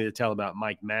I still need to tell about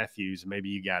Mike Matthews. Maybe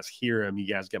you guys hear him. You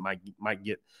guys might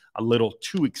get a little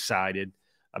too excited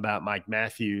about Mike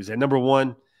Matthews. And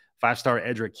 #1, 5-star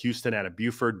Edric Houston out of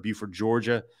Beaufort,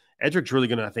 Georgia. Edric's really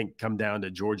going to, I think, come down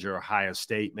to Georgia, Ohio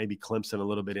State, maybe Clemson a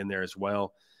little bit in there as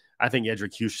well. I think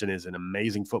Edric Houston is an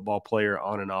amazing football player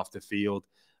on and off the field.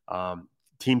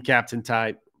 Team captain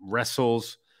type,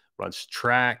 wrestles, runs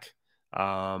track,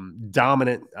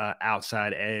 dominant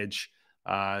outside edge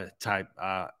type,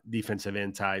 defensive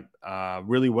end type,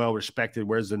 really well respected.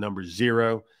 Wears the number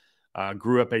 0.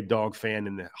 Grew up a Dog fan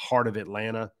in the heart of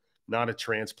Atlanta, not a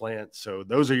transplant. So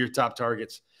those are your top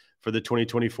targets for the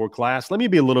 2024 class. Let me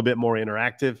be a little bit more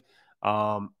interactive.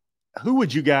 Who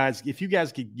would you guys, if you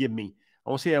guys could give me, I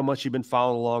want to see how much you've been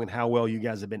following along and how well you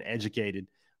guys have been educated,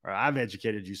 or I've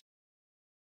educated you.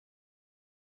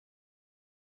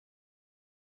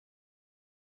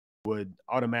 Would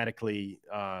automatically,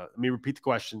 let me repeat the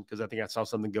question because I think I saw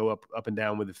something go up and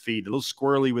down with the feed, a little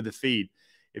squirrely with the feed.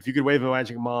 If you could wave a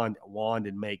magic wand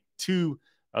and make 2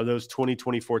 of those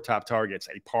 2024 top targets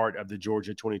a part of the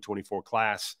Georgia 2024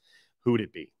 class, who would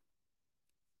it be?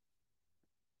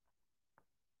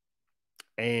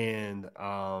 And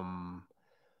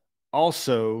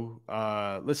also,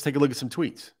 let's take a look at some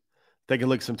tweets.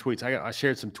 I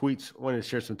shared some tweets. I wanted to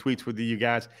share some tweets with you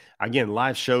guys. Again,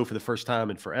 live show for the first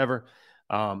time in forever.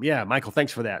 Yeah, Michael,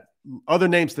 thanks for that. Other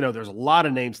names to know. There's a lot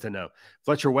of names to know.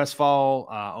 Fletcher Westfall,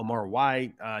 Omar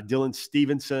White, Dylan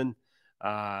Stevenson.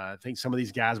 I think some of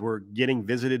these guys were getting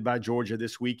visited by Georgia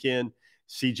this weekend.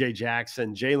 CJ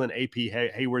Jackson, Jalen AP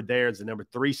Hayward there is the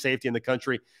 #3 safety in the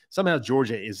country. Somehow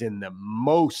Georgia is in the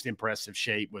most impressive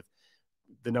shape with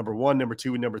the #1,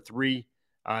 #2, and #3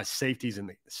 safeties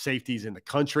in the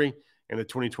country in the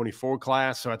 2024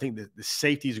 class. So I think the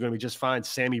safeties are going to be just fine.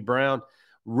 Sammy Brown,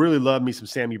 really love me some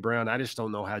Sammy Brown. I just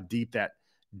don't know how deep that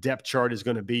depth chart is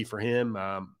going to be for him.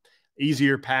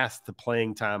 Easier path to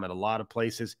playing time at a lot of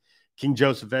places. King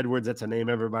Joseph Edwards, that's a name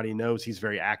everybody knows. He's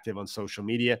very active on social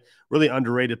media. Really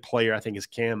underrated player, I think, is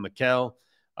Cam McKell.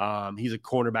 He's a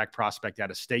cornerback prospect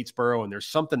out of Statesboro, and there's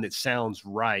something that sounds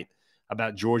right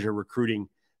about Georgia recruiting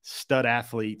stud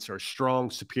athletes or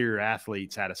strong, superior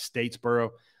athletes out of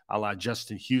Statesboro, a la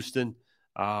Justin Houston.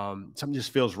 Something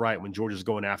just feels right when Georgia's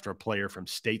going after a player from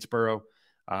Statesboro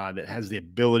that has the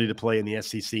ability to play in the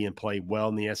SEC and play well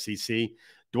in the SEC.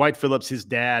 Dwight Phillips, his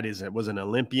dad was an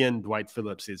Olympian. Dwight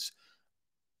Phillips is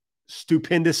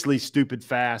stupendously stupid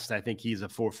fast. I think he's a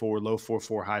 4.4, low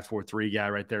 4.4, high 4.3 guy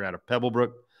right there out of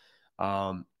Pebblebrook.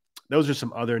 Those are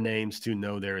some other names to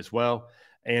know there as well.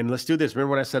 And let's do this. Remember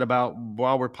what I said about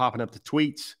while we're popping up the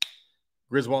tweets,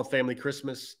 Griswold Family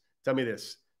Christmas. Tell me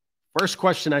this. First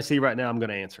question I see right now, I'm going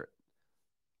to answer it.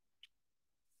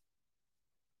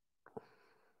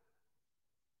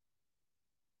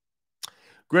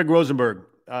 Greg Rosenberg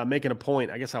making a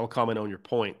point. I guess I will comment on your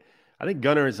point. I think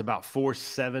Gunner is about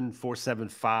 4.7,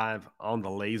 4.75 on the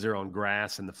laser on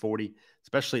grass in the 40,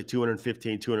 especially at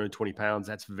 215, 220 pounds.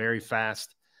 That's very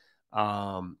fast.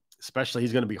 Especially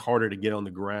he's going to be harder to get on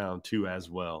the ground too as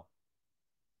well.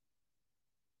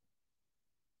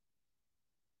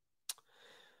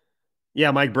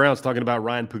 Yeah, Mike Brown's talking about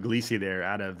Ryan Puglisi there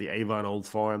out of the Avon Old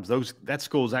Farms. That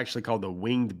school is actually called the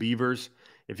Winged Beavers,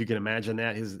 if you can imagine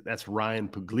that. That's Ryan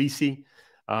Puglisi.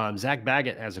 Zach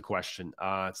Baggett has a question.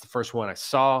 It's the first one I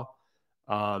saw.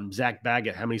 Zach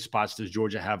Baggett, how many spots does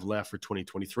Georgia have left for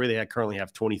 2023? They currently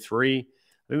have 23. I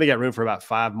think they got room for about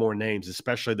 5 more names,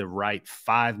 especially the right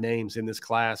 5 names in this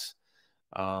class.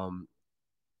 Also,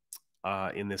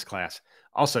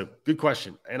 good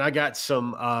question. And I got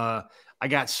some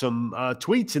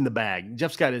tweets in the bag.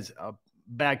 Jeff's got his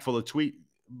bag full of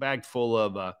bag full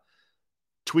of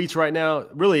tweets right now.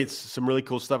 Really, it's some really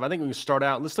cool stuff. I think we can start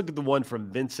out. Let's look at the one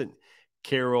from Vincent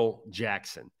Carroll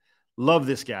Jackson. Love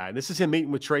this guy. This is him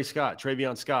meeting with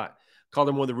Travion Scott. Called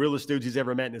him one of the realest dudes he's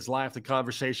ever met in his life. The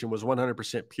conversation was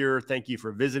 100% pure. Thank you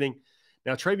for visiting.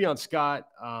 Now, Travion Scott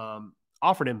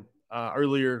offered him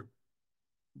offered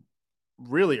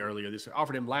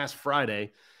him last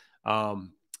Friday.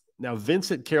 Now,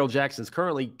 Vincent Carroll Jackson is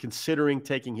currently considering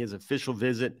taking his official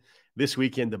visit this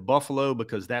weekend to Buffalo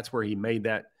because that's where he made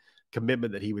that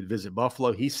commitment that he would visit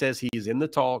Buffalo. He says he is in the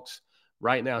talks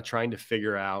right now trying to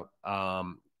figure out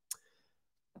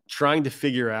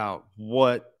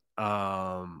what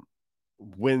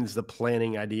when's the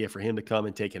planning idea for him to come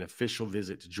and take an official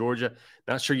visit to Georgia.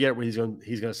 Not sure yet where he's going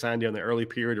to sign during the early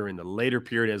period or in the later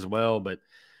period as well. But,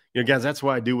 guys, that's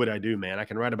why I do what I do, man. I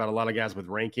can write about a lot of guys with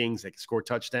rankings that can score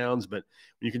touchdowns, but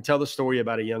when you can tell the story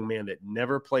about a young man that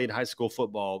never played high school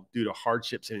football due to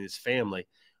hardships in his family,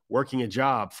 working a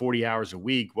job 40 hours a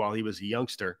week while he was a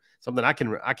youngster, something I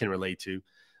can relate to.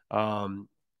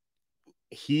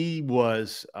 He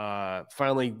was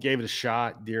finally gave it a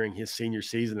shot during his senior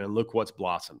season, and look what's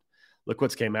blossomed. Look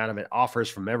what's came out of it. Offers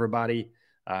from everybody.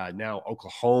 Now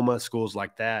Oklahoma, schools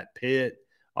like that, Pitt,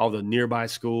 all the nearby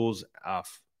schools,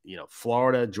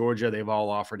 Florida, Georgia, they've all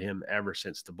offered him ever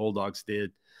since the Bulldogs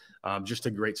did. Just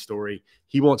a great story.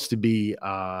 He wants to be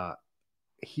an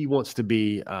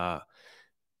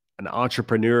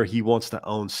entrepreneur. He wants to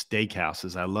own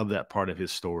steakhouses. I love that part of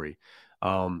his story.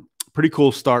 Pretty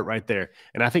cool start right there.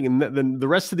 And I think the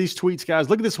rest of these tweets, guys,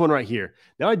 look at this one right here.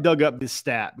 Now I dug up this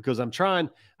stat because I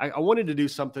wanted to do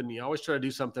something. You always try to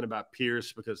do something about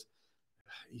Pierce because,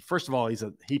 first of all,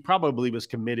 he probably was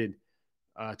committed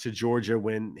to Georgia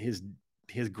when his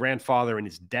grandfather and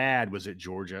his dad was at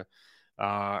Georgia,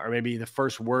 or maybe the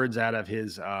first words out of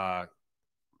his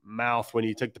mouth when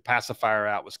he took the pacifier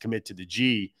out was commit to the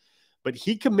G. But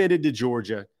he committed to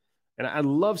Georgia, and I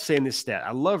love saying this stat.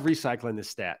 I love recycling this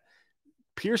stat.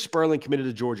 Pierce Sperling committed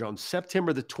to Georgia on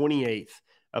September the 28th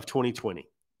of 2020.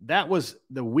 That was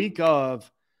the week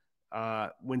of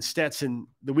the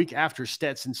week after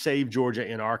Stetson saved Georgia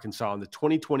in Arkansas in the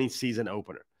 2020 season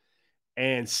opener.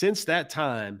 And since that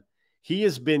time, he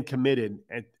has been committed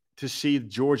to see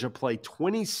Georgia play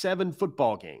 27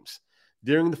 football games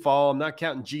during the fall. I'm not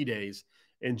counting G days.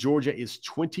 And Georgia is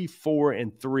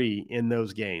 24-3 in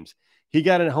those games. He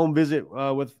got a home visit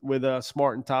with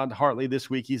Smart and Todd Hartley this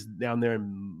week. He's down there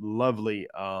in lovely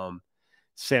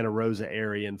Santa Rosa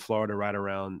area in Florida, right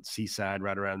around Seaside,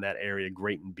 right around that area,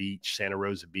 Grayton Beach, Santa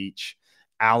Rosa Beach,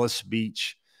 Alice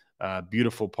Beach,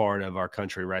 beautiful part of our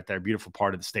country right there, beautiful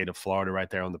part of the state of Florida right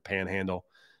there on the Panhandle,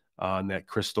 on that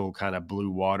crystal kind of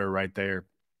blue water right there.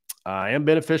 I am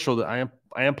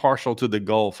partial to the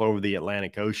Gulf over the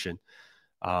Atlantic Ocean,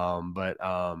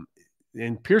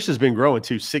 and Pierce has been growing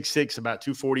too, 6'6", about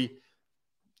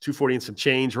 240 and some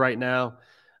change right now.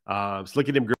 Look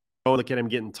at him growing, look at him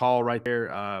getting tall right there.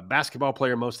 Basketball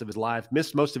player most of his life,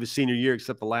 missed most of his senior year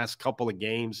except the last couple of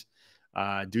games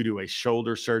due to a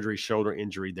shoulder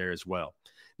injury there as well.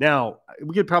 Now,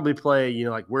 we could probably play,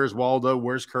 like where's Waldo,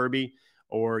 where's Kirby,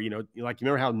 or, like you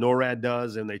remember how NORAD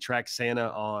does and they track Santa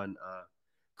on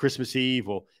Christmas Eve.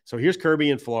 Well, so here's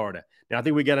Kirby in Florida. Now, I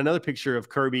think we got another picture of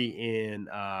Kirby in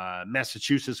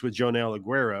Massachusetts with Jonel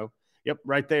Aguero. Yep,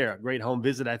 right there. Great home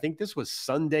visit. I think this was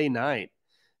Sunday night.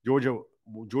 Georgia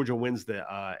wins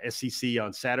the SEC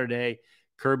on Saturday.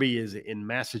 Kirby is in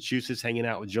Massachusetts hanging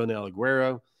out with Jonel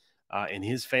Aguero and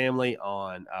his family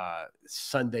on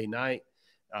Sunday night.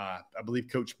 I believe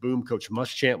Coach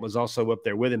Muschamp was also up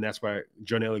there with him. That's why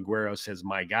Jonel Aguero says,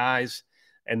 "My guys."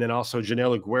 And then also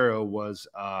Jonel Aguero was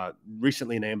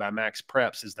recently named by Max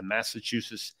Preps as the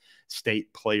Massachusetts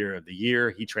State Player of the Year.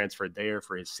 He transferred there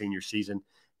for his senior season.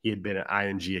 He had been at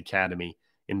IMG Academy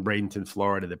in Bradenton,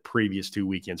 Florida, the previous 2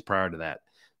 weekends prior to that.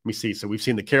 Let me see. So we've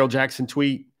seen the Carroll Jackson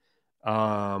tweet.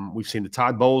 We've seen the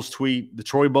Todd Bowles tweet, the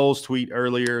Troy Bowles tweet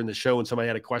earlier in the show when somebody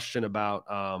had a question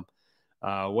about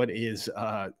what is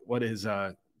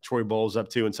Troy Bowles up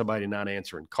to and somebody not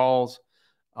answering calls.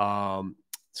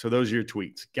 So those are your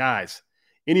tweets, guys.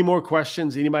 Any more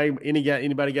questions? Anybody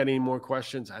got any more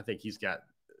questions? I think his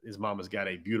mama's got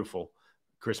a beautiful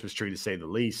Christmas tree to say the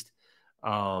least.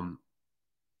 John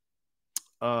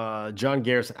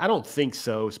Garrison, I don't think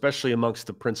so, especially amongst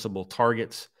the principal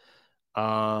targets.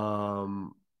 Let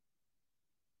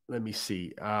me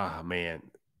see. Man,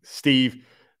 Steve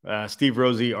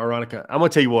Rosie, Aronica. I'm gonna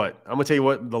tell you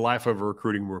what the life of a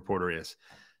recruiting reporter is.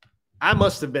 I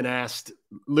must have been asked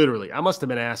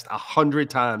 100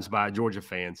 times by Georgia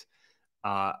fans,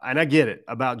 and I get it,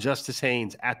 about Justice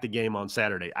Haynes at the game on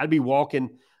Saturday. I'd be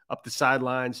walking up the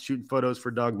sidelines, shooting photos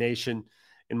for Dog Nation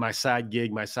in my side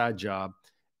gig, my side job.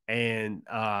 And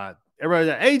everybody's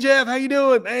like, "Hey, Jeff, how you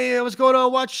doing? Hey, what's going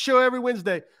on? Watch the show every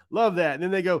Wednesday." Love that. And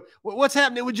then they go, "What's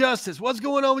happening with Justice? What's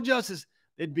going on with Justice?"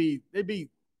 They'd be,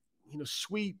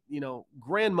 sweet,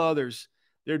 grandmothers.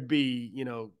 There'd be,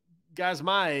 guys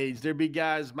my age. There'd be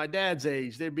guys my dad's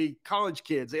age. There'd be college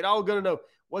kids. They'd all go to know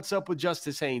what's up with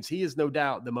Justice Haynes. He is no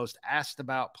doubt the most asked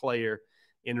about player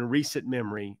in recent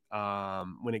memory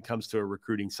when it comes to a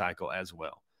recruiting cycle as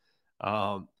well.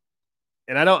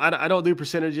 And I don't do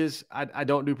percentages. I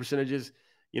don't do percentages.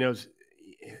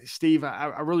 Steve,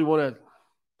 I really want to.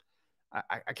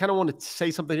 I kind of want to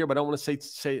say something here, but I don't want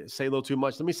to say a little too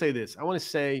much. Let me say this. I want to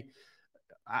say,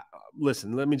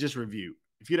 listen. Let me just review.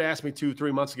 If you'd asked me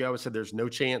 2-3 months ago, I would have said there's no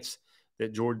chance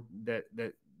that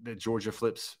Georgia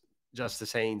flips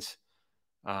Justice Haynes.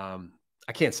 I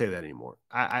can't say that anymore.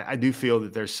 I do feel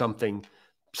that there's something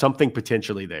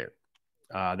potentially there.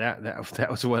 That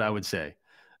was what I would say.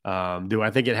 Do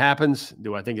I think it happens?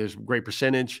 Do I think there's a great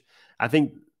percentage? I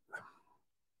think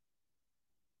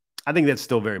that's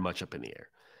still very much up in the air.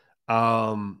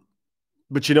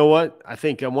 But you know what? I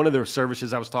think one of the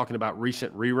services I was talking about,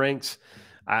 recent re-ranks,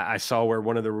 I saw where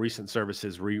one of the recent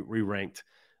services re-ranked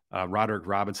Roderick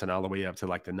Robinson all the way up to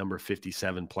like the number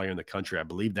 57 player in the country. I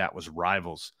believe that was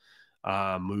Rivals,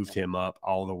 moved him up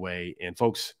all the way. And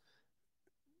folks,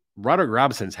 Roderick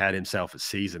Robinson's had himself a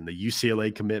season. The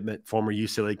UCLA commitment, former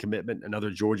UCLA commitment, another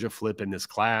Georgia flip in this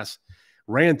class,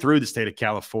 ran through the state of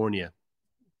California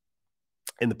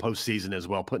in the postseason as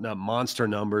well, putting up monster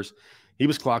numbers. He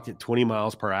was clocked at 20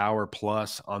 miles per hour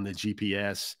plus on the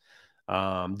GPS.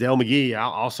 Dale McGee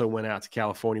also went out to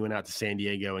California, went out to San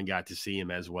Diego, and got to see him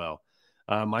as well.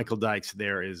 Michael Dykes,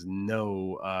 there is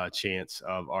no chance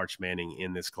of Arch Manning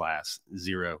in this class,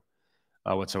 zero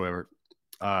whatsoever.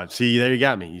 See, there you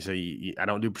got me. You say I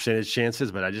don't do percentage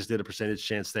chances, but I just did a percentage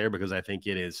chance there because I think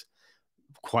it is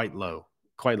quite low.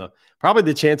 Quite low. Probably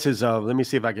the chances of, let me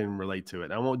see if I can relate to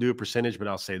it. I won't do a percentage, but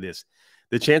I'll say this.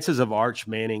 The chances of Arch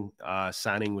Manning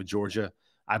signing with Georgia,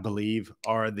 I believe,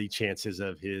 are the chances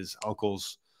of his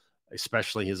uncles,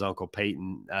 especially his uncle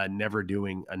Peyton, never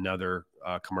doing another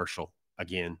commercial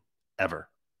again, ever.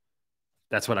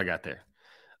 That's what I got there.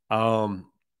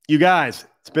 You guys,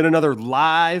 it's been another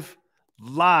live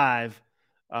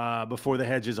before the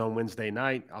Hedges on Wednesday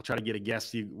night. I'll try to get a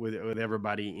guest with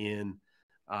everybody in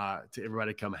to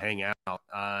everybody come hang out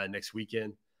next week.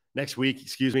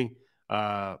 Excuse me.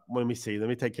 Let me see. Let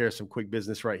me take care of some quick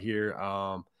business right here.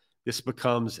 This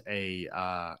becomes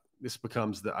as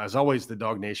always, the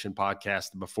Dog Nation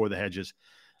podcast. Before the Hedges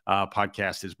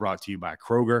podcast is brought to you by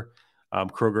Kroger.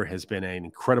 Kroger has been an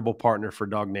incredible partner for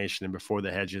Dog Nation and Before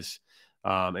the Hedges.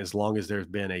 As long as there's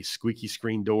been a squeaky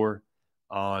screen door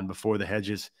on Before the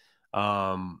Hedges,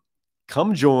 come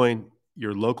join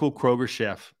your local Kroger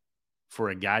chef for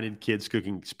a guided kids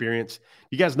cooking experience.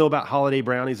 You guys know about holiday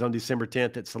brownies on December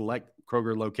 10th at select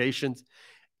Kroger locations.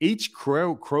 Each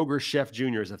Kroger Chef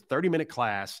Junior is a 30-minute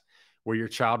class where your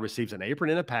child receives an apron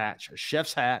and a patch, a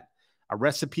chef's hat, a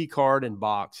recipe card and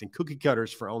box, and cookie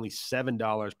cutters for only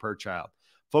 $7 per child.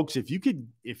 Folks, if you can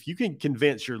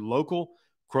convince your local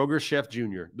Kroger Chef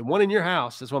Junior, the one in your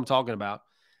house, that's what I'm talking about,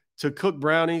 to cook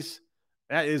brownies,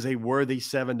 that is a worthy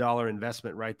 $7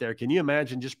 investment right there. Can you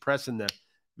imagine just pressing the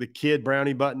kid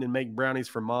brownie button and make brownies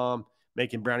for mom,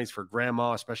 making brownies for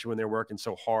grandma, especially when they're working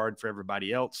so hard for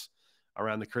everybody else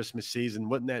around the Christmas season?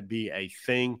 Wouldn't that be a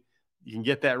thing? You can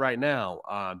get that right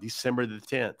now, December the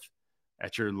 10th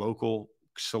at your local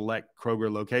select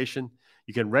Kroger location.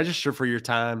 You can register for your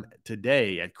time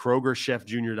today at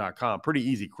KrogerChefJunior.com. Pretty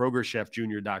easy,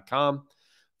 KrogerChefJunior.com.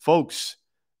 Folks,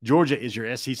 Georgia is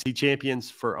your SEC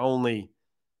champions for only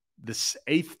the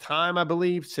 8th time, I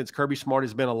believe, since Kirby Smart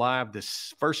has been alive.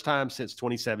 This first time since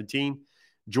 2017.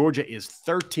 Georgia is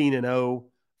 13-0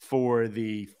 for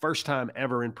the first time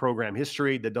ever in program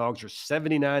history. The Dogs are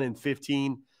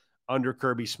 79-15 under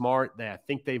Kirby Smart. I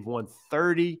think they've won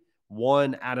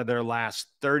 31 out of their last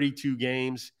 32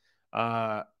 games.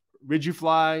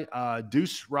 Ridgefly,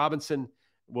 Deuce Robinson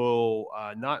will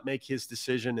not make his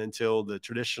decision until the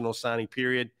traditional signing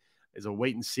period. There's a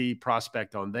wait-and-see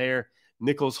prospect on there.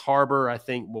 Nichols Harbor, I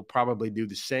think, will probably do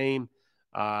the same.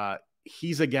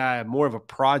 He's a guy, more of a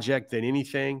project than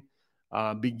anything.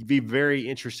 Be very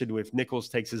interested if Nichols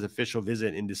takes his official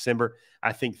visit in December.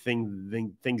 I think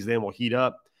things then will heat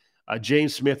up.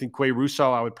 James Smith and Quay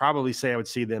Russo, I would probably say I would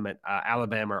see them at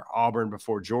Alabama or Auburn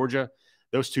before Georgia.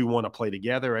 Those two want to play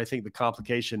together. I think the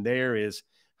complication there is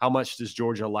how much does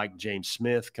Georgia like James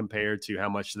Smith compared to how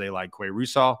much do they like Quay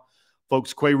Russo?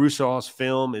 Folks, Quay Russo's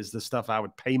film is the stuff I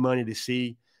would pay money to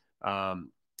see.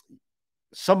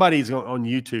 somebody's on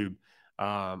YouTube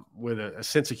with a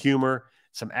sense of humor,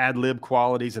 some ad-lib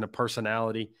qualities, and a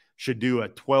personality should do a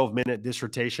 12-minute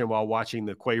dissertation while watching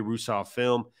the Quay Russoff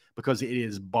film, because it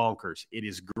is bonkers. It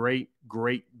is great,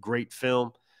 great, great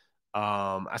film.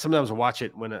 I sometimes watch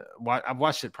it I've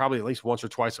watched it probably at least once or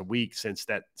twice a week since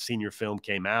that senior film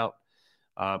came out.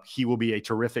 He will be a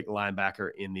terrific linebacker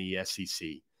in the SEC.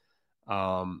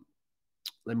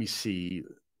 Let me see.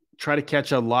 Try to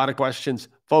catch a lot of questions.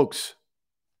 Folks,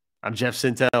 I'm Jeff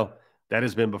Sintel. That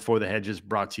has been Before the Hedges,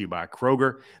 brought to you by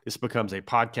Kroger. This becomes a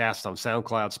podcast on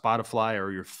SoundCloud, Spotify,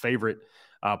 or your favorite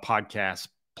podcast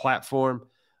platform.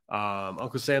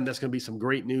 Uncle Sam, that's going to be some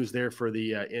great news there for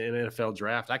the NFL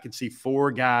draft. I can see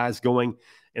 4 guys going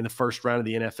in the first round of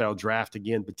the NFL draft.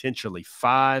 Again, potentially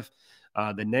 5.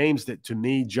 The names that to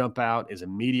me jump out as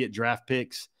immediate draft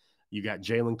picks. You got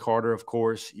Jalen Carter, of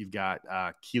course. You've got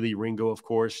Keely Ringo, of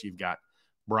course. You've got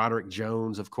Broderick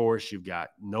Jones, of course. You've got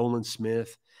Nolan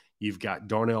Smith. You've got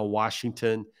Darnell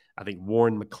Washington. I think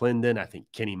Warren McClendon. I think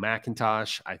Kenny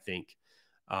McIntosh. I think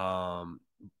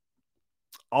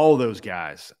all those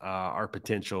guys are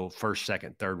potential first,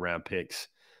 second, third round picks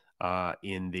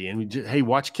hey,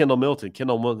 watch Kendall Milton.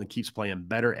 Kendall Milton keeps playing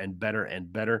better and better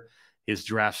and better. His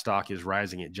draft stock is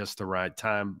rising at just the right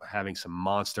time, having some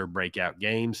monster breakout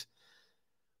games.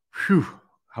 Whew.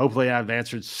 Hopefully I've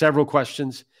answered several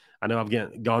questions. I know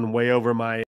I've gone way over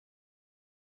my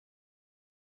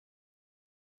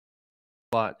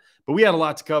lot, but we had a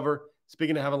lot to cover.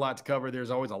 Speaking of having a lot to cover,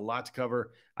 there's always a lot to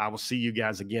cover. I will see you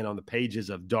guys again on the pages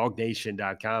of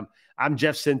dognation.com. I'm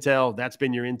Jeff Sintel. That's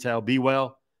been your intel. Be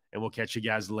well, and we'll catch you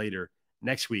guys later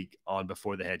next week on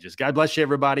Before the Hedges. God bless you,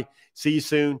 everybody. See you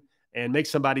soon, and make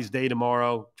somebody's day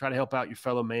tomorrow. Try to help out your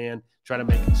fellow man. Try to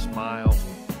make him smile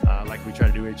like we try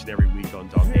to do each and every week on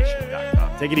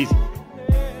dognation.com. Take it easy.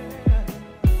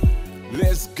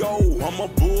 Let's go, I'm a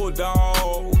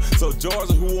bulldog. So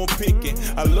Georgia, who I'm picking.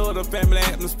 I love the family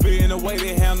atmosphere and the way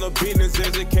they handle business.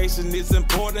 Education is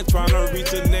important, trying to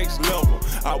reach the next level.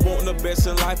 I want the best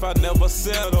in life, I never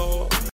settle.